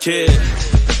Death, kid.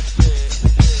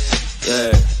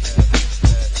 Yeah.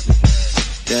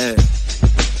 Yeah.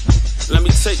 Let me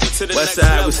take you to the West next side,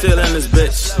 level. We still in this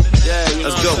bitch. Yeah, you know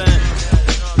let's go.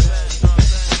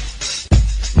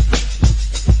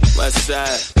 West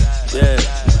side, yeah.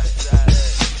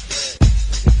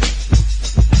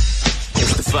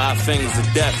 It's the Five Fingers of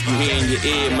Death. You hear in your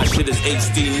ear, my shit is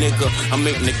HD, nigga. I'm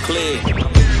making it clear.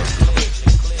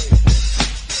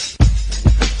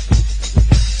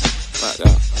 Fuck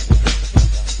up.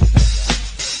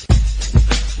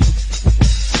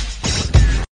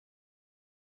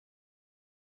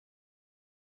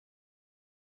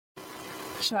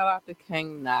 Shout out to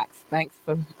King Knox. Thanks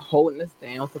for holding us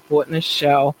down, supporting the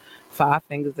show. Five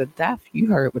Fingers of Death. You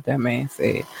heard what that man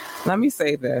said. Let me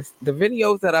say this. The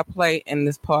videos that I play in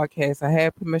this podcast, I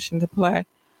have permission to play.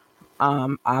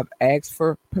 I've asked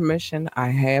for permission. I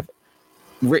have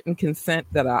written consent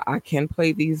that I can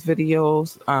play these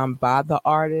videos by the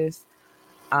artist.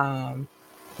 There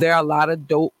are a lot of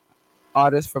dope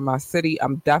artists from my city.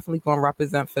 I'm definitely going to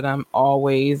represent for them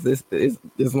always. This is,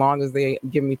 as long as they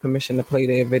give me permission to play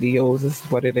their videos, this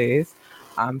is what it is.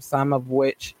 Some of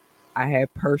which I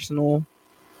have personal,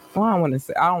 well, I want to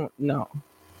say, I don't know.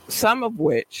 Some of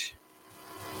which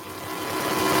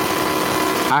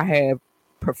I have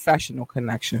professional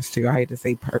connections to. I hate to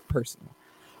say personal.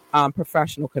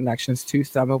 Professional connections to,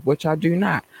 some of which I do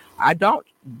not. I don't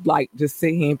like just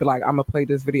sit here and be like, I'm gonna play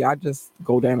this video. I just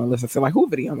go down and listen to like who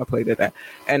video I'm gonna play today,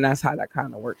 and that's how that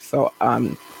kind of works. So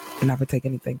never take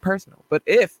anything personal. But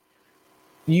if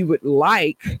you would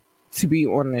like to be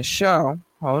on this show,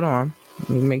 hold on, let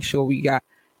me make sure we got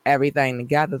everything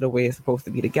together the way it's supposed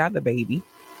to be together, baby.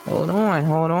 Hold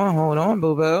on,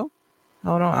 boo boo.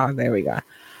 Hold on. Oh, there we go.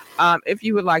 If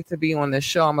you would like to be on this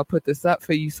show, I'm gonna put this up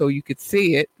for you so you could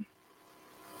see it.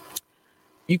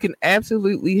 You can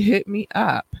absolutely hit me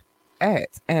up at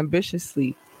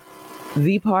ambitiously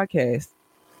the podcast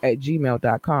at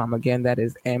gmail.com. Again, that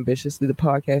is ambitiously the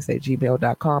podcast at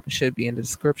gmail.com. It should be in the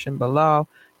description below.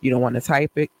 You don't want to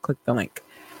type it, click the link.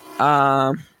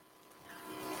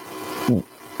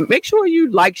 Make sure you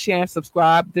like, share, and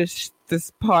subscribe this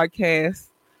podcast.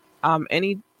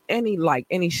 Any like,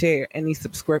 any share, any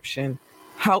subscription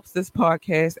helps this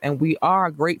podcast, and we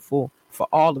are grateful for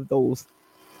all of those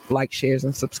like, shares,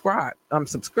 and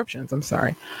subscriptions. I'm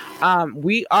sorry.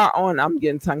 We are on, I'm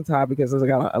getting tongue tied because I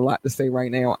got a lot to say right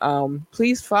now.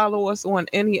 Please follow us on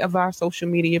any of our social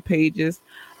media pages.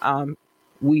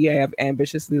 We have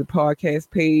Ambitiously the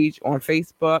Podcast page on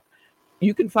Facebook.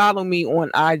 You can follow me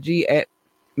on IG at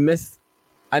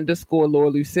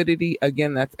Miss_Lord Lucidity.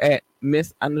 Again, that's at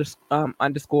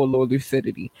Miss_Lord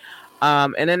Lucidity.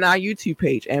 And then our YouTube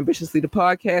page, Ambitiously the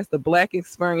Podcast, The Black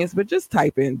Experience. But just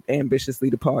type in Ambitiously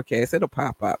the Podcast. It'll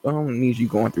pop up. I don't need you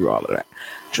going through all of that.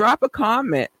 Drop a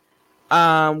comment.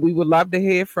 We would love to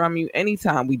hear from you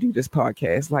anytime we do this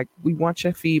podcast. Like, we want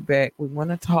your feedback. We want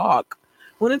to talk.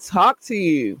 We want to talk to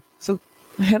you. So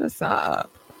hit us up.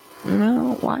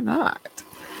 No, why not?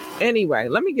 Anyway,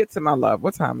 let me get to my love.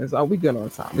 What time is it? Oh, we good on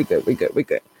time. We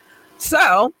good.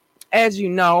 So, as you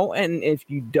know, and if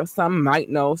you do, some might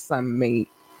know, some may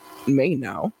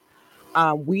know,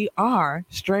 we are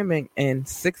streaming in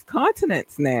 6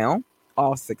 continents now.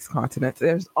 All 6 continents.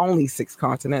 There's only 6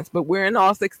 continents, but we're in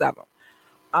all 6 of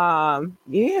them.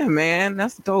 Yeah, man,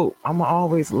 that's dope. I'm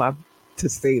always love to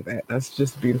say that. That's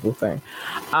just a beautiful thing.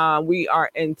 We are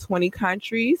in 20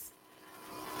 countries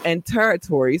and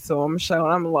territories. So I'm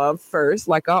showing them love first,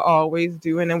 like I always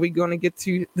do. And then we're going to get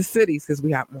to the cities because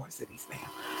we have more cities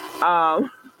now,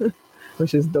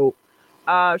 which is dope.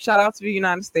 Shout out to the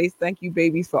United States. Thank you,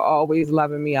 babies, for always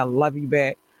loving me. I love you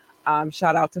back.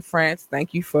 Shout out to France.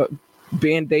 Thank you for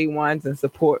being day ones and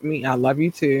support me. I love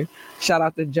you too. Shout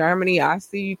out to Germany. I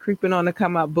see you creeping on to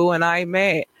come up, boo, and I ain't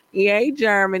mad. Yay,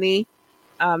 Germany.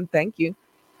 Thank you.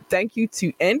 Thank you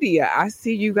to India. I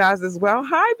see you guys as well.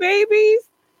 Hi, babies.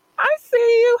 I see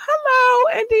you.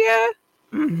 Hello,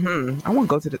 India. I want to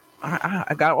go to the.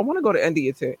 I want to go to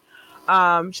India too.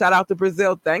 Shout out to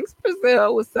Brazil. Thanks,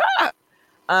 Brazil. What's up?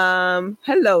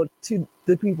 Hello to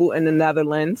the people in the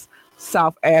Netherlands,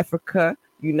 South Africa,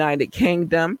 United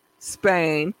Kingdom,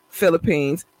 Spain,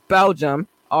 Philippines, Belgium,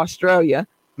 Australia,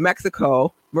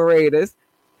 Mexico, Mauritius,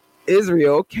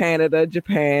 Israel, Canada,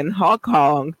 Japan, Hong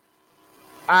Kong,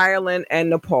 Ireland, and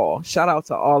Nepal. Shout out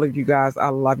to all of you guys. I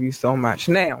love you so much.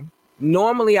 Now,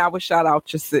 normally I would shout out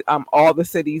just all the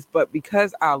cities, but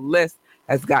because our list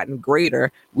has gotten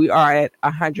greater, we are at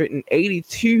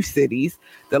 182 cities.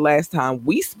 The last time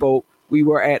we spoke, we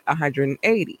were at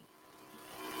 180.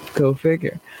 Go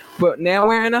figure. But now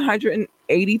we're in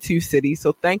 182 cities.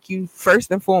 So thank you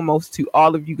first and foremost to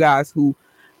all of you guys who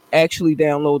actually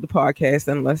download the podcast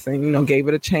and listen, gave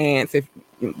it a chance. If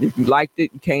you liked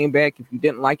it, you came back. If you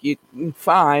didn't like it,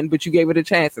 fine, but you gave it a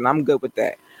chance, and I'm good with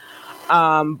that.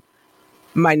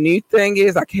 My new thing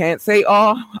is I can't say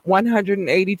all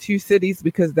 182 cities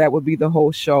because that would be the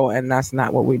whole show, and that's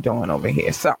not what we're doing over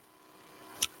here. So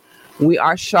we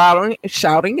are shouting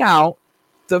out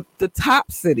the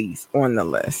top cities on the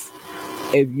list.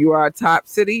 If you are a top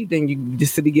city, then the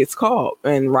city gets called.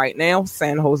 And right now,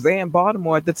 San Jose and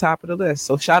Baltimore at the top of the list.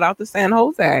 So shout out to San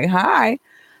Jose. Hi.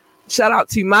 Shout out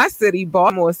to my city,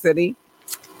 Baltimore City.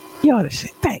 Y'all the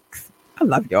shit. Thanks. I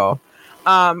love y'all.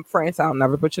 France, I'll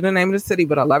never butcher the name of the city,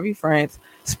 but I love you, France.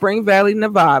 Spring Valley,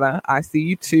 Nevada. I see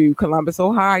you too. Columbus,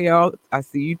 Ohio. I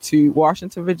see you too.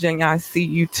 Washington, Virginia. I see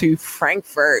you too.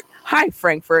 Frankfurt. Hi,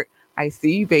 Frankfurt. I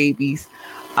see you, babies.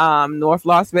 North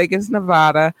Las Vegas,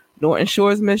 Nevada. Norton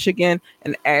Shores, Michigan,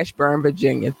 and Ashburn,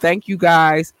 Virginia. Thank you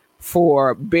guys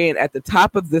for being at the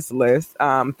top of this list.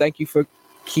 Thank you for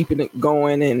keeping it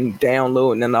going and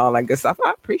downloading and all that good stuff. I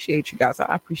appreciate you guys.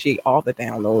 I appreciate all the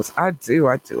downloads. I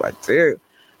do.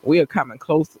 We are coming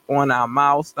close on our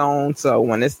milestone. So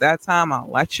when it's that time, I'll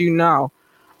let you know.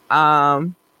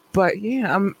 But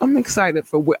yeah, I'm excited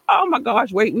for oh my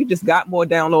gosh, wait, we just got more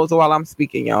downloads while I'm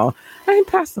speaking, y'all. I ain't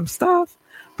passed some stuff.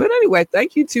 But anyway,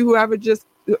 thank you to whoever just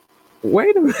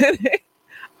wait a minute.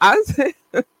 I said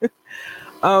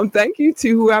thank you to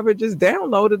whoever just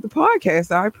downloaded the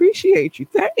podcast. I appreciate you.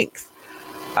 Thanks.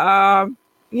 Yeah,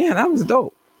 that was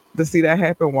dope to see that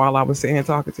happen while I was sitting here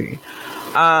talking to you.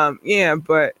 Yeah,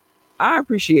 but I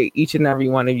appreciate each and every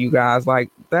one of you guys. Like,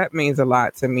 that means a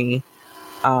lot to me.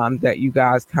 That you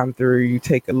guys come through, you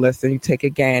take a listen, you take a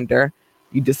gander,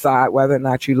 you decide whether or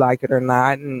not you like it or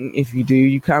not. And if you do,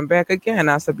 you come back again.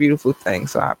 That's a beautiful thing.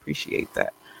 So I appreciate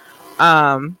that.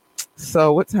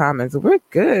 So what time is it? We're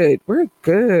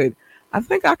good. I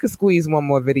think I could squeeze one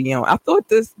more video. I thought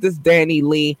this Danny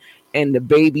Lee and the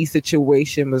baby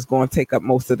situation was going to take up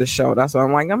most of the show. That's why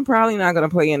I'm like, I'm probably not going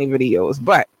to play any videos,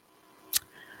 but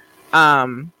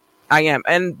I am.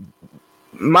 And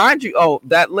mind you,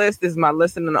 that list is my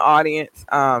listening audience.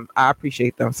 I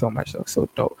appreciate them so much. They're so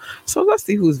dope. So let's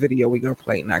see whose video we're going to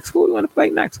play next. Who we want to play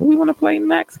next? We're going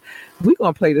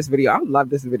to play this video. I love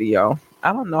this video.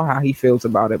 I don't know how he feels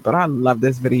about it, but I love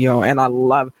this video and I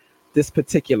love this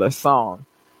particular song.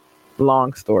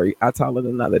 Long story. I'll tell it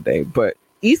another day. But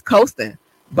East Coastin'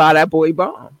 by that boy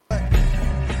Bomb.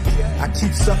 I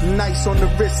keep something nice on the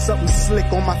wrist, something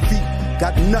slick on my feet.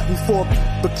 Got nothing for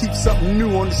but keep something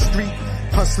new on the street.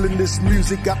 Hustling this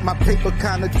music, got my paper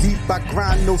kinda deep. I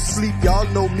grind, no sleep. Y'all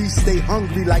know me, stay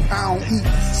hungry like I don't eat.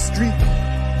 Street.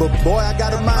 But boy, I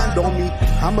got a mind on me.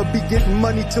 I'ma be getting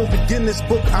money till the Guinness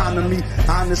Book honor me.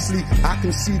 Honestly, I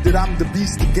can see that I'm the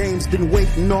beast the game's been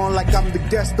waiting on, like I'm the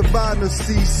guest of honor.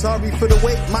 See, sorry for the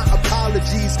wait, my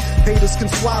apologies. Haters can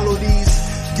swallow these.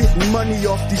 Getting money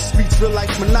off these streets feel like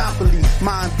Monopoly.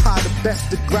 My empire, the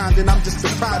best at grinding, I'm just a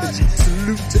prodigy.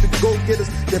 Salute to the go-getters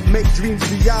that make dreams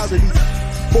reality.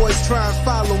 Boys try and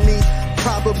follow me,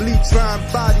 probably try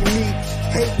and body me.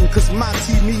 Hating cause my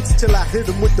team eats till I hit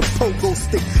them with the pogo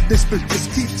stick. This bitch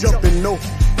just keep jumping, no.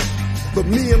 But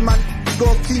me and my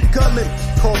gonna keep coming.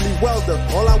 Call me welder,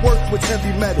 all I worked was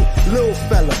heavy metal. Little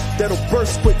fella, that'll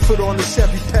burst quick, foot on the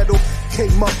Chevy pedal.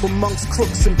 Came up amongst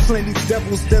crooks and plenty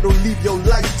devils that'll leave your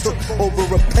life took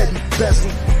over a petty bezel.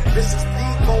 This is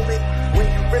the moment when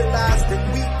you realize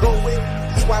that we going.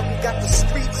 That's why we got the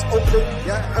streets open.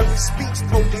 Yeah, every speech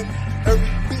potent, every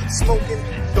beat smoking.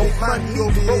 Don't mind me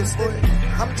roasting.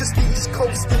 I'm just East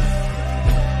Coasting.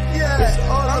 Yeah,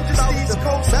 I'm just East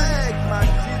Coast bag, man.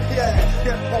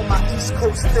 Yeah, on my East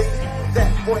Coast thing. That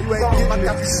boy, you ain't getting I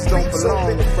got the streets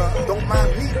open. Don't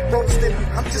mind me roasting.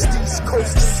 I'm just East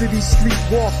Coast. City street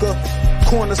walker,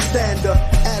 corner stander,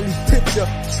 alley pitcher,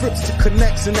 trips to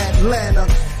connects in Atlanta.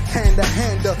 Hander,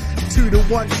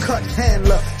 2-to-1 cut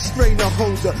handler, strainer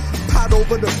holder, pot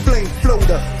over the flame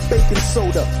floater, baking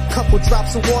soda, couple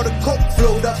drops of water, coke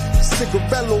floater,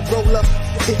 cigarello roller,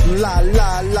 hitting la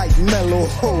like mellow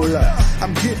hola.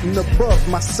 I'm getting above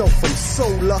myself from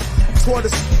solar,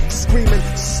 tortoise screaming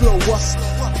slow us,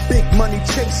 big money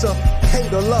chaser,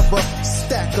 hater lover,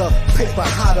 stacker, paper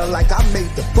hotter like I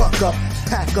made the buck up,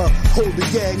 packer, hold the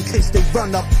yeah in case they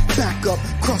run up, back up,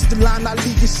 cross the line I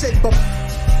leave you shape up.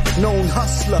 Known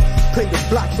hustler, play the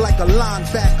block like a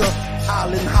linebacker,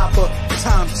 island hopper,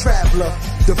 time traveler,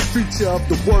 the future of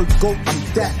the word GOAT, I'm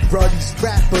that, bruh. These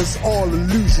rappers, all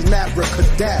illusion,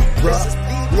 abracadabra. This is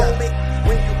the moment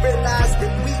when you realize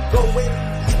that we going.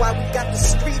 That's why we got the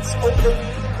streets open,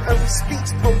 every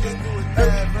speech potent,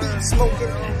 every beat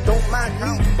smoking. Don't mind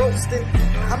me roasting,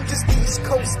 I'm just East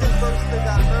Coasting.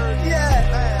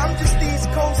 Yeah, I'm just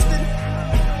East Coasting.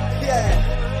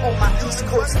 Yeah. On my East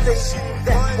Coast station,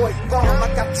 that boy bomb,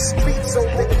 I got the streets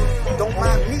open. Don't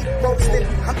mind me roasting,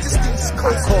 I'm just East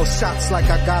Coast. I call shots like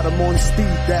I got them on speed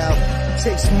dial.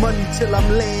 Chase money till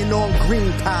I'm laying on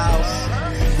green piles.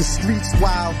 The streets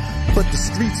wild, but the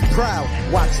streets proud.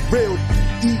 Watch real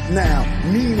eat now.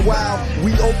 Meanwhile,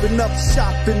 we open up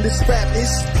shop in this rap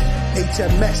is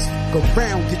HMS. Go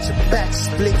round, get your back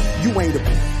split. You ain't a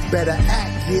better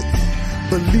act it.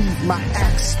 Believe my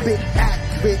act spit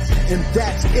accurate, and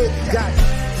that's it. Got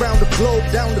round the globe,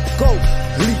 down to go.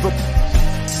 Leave a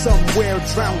somewhere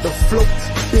drown the float.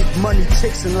 Big money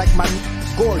chasing like my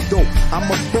Gordo.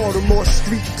 I'm a Baltimore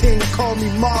street king, call me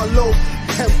Marlo.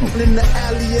 Temple in the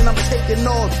alley and I'm taking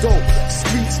all dope.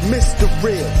 Streets miss the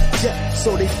real, yeah,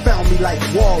 so they found me like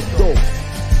Waldo.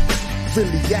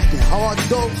 Really acting hard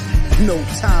though? No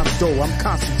time though, I'm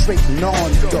concentrating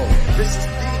on though. This is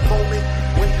the moment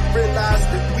when you realize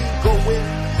that we going.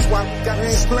 That's why we got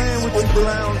these playing with the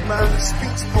clowns, man. Every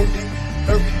speech potent,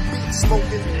 every beat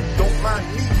smoking. Don't mind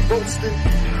me roasting,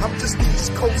 I'm just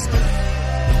East Coasting.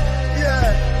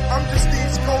 Yeah, I'm just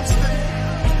East Coasting.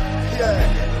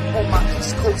 Yeah, on my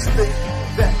East Coast thing.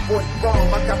 That boy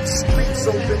bomb, I got the streets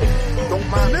open. Don't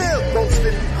mind me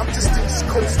roasting, I'm just East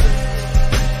Coasting.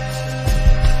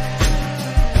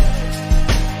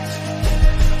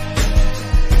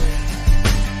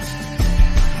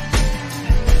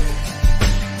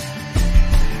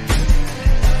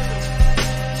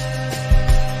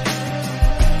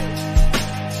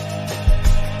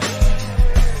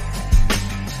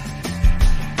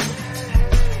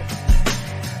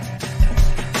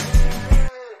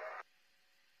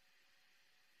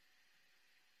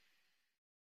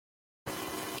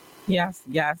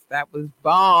 Yes, that was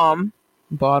bomb.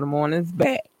 Baltimore is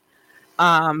back.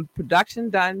 Production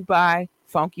done by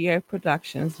Funky Air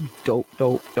Productions. Dope.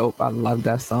 I love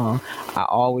that song. I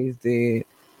always did.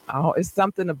 It's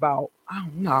something about, I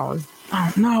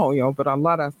don't know, but I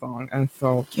love that song. And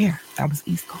so, yeah, that was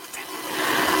East Coast.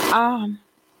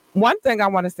 One thing I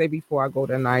want to say before I go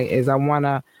tonight is I want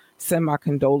to send my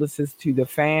condolences to the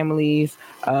families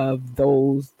of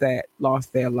those that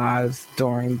lost their lives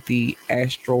during the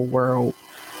Astro World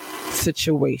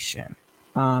situation.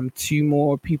 2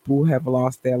 more people have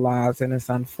lost their lives, and it's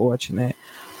unfortunate.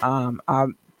 I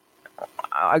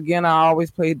always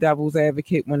play devil's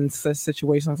advocate when such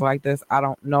situations like this. I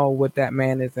don't know what that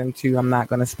man is into. I'm not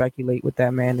going to speculate what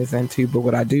that man is into, but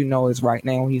what I do know is right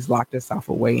now he's locked himself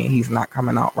away and he's not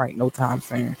coming out right no time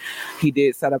soon. He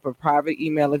did set up a private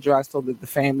email address so that the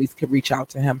families could reach out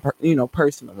to him,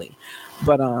 personally.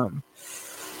 But y'all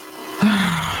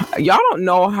don't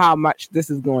know how much this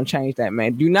is going to change that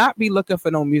man. Do not be looking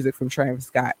for no music from Travis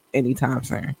Scott anytime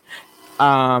soon.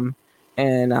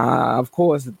 And of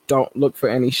course, don't look for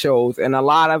any shows. And a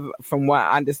lot of, from what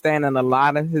I understand, and a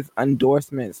lot of his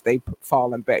endorsements, they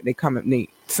falling back. They coming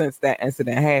since that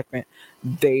incident happened.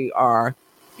 They are,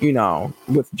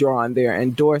 withdrawing their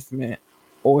endorsement,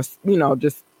 or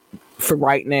just for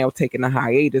right now taking a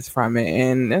hiatus from it,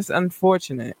 and it's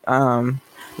unfortunate.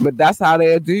 But that's how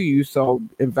they'll do you. So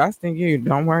invest in you.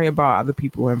 Don't worry about other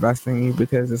people investing in you,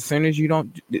 because as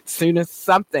soon as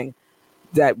something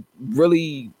that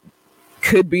really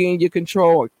could be in your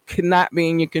control or could not be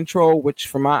in your control, which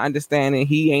from my understanding,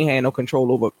 he ain't had no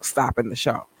control over stopping the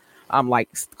show. I'm like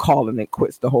calling it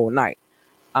quits the whole night.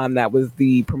 That was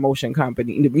the promotion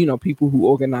company, you know, people who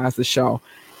organized the show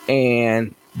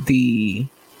and the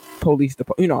police,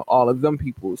 you know, all of them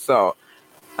people. So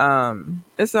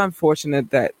it's unfortunate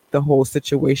that the whole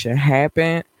situation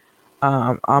happened.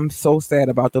 I'm so sad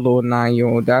about the little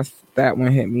 9-year-old. That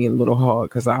one hit me a little hard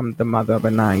because I'm the mother of a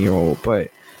 9-year-old.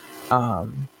 But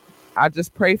I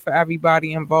just pray for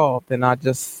everybody involved, and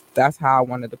that's how I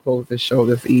wanted to close this show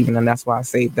this evening, and that's why I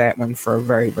saved that one for a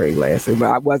very, very last. But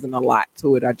I wasn't a lot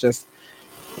to it. I just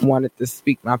wanted to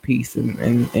speak my piece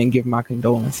and give my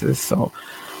condolences. So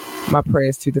my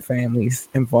prayers to the families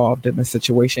involved in the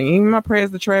situation. Even my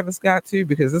prayers to Travis Scott too,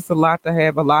 because it's a lot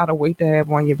of weight to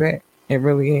have on your back. It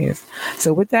really is.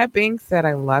 So with that being said,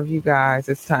 I love you guys.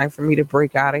 It's time for me to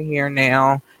break out of here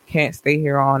now. Can't stay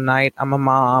here all night. I'm a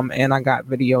mom and I got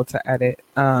video to edit.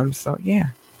 So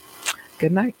yeah.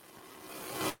 Good night.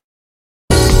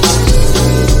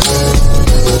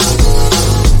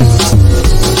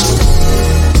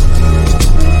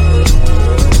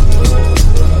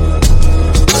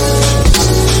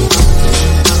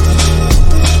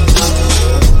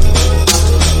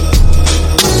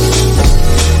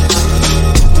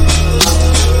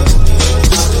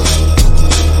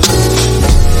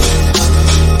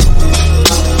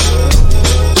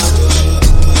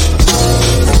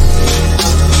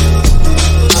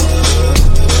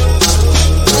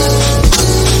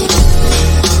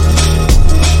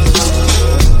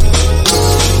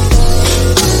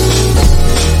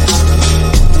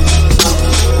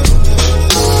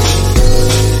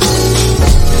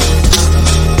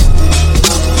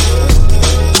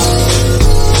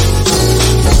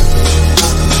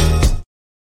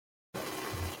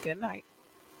 Good night.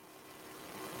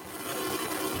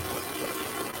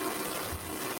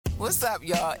 What's up,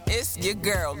 y'all? It's your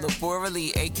girl, Labora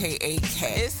Lee, a.k.a.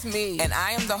 Kat. It's me, and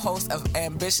I am the host of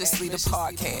Ambitiously the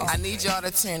Podcast. I need y'all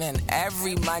to tune in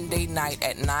every Monday night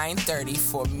at 9:30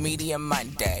 for Media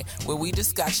Monday, where we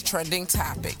discuss trending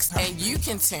topics. And you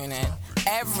can tune in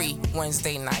every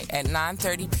Wednesday night at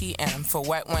 9:30 p.m. for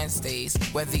Wet Wednesdays,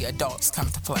 where the adults come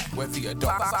to play.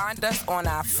 Find us on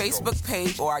our Facebook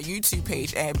page or our YouTube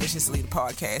page, Ambitiously the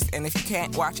Podcast. And if you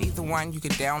can't watch either one, you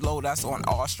can download us on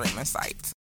all streaming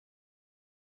sites.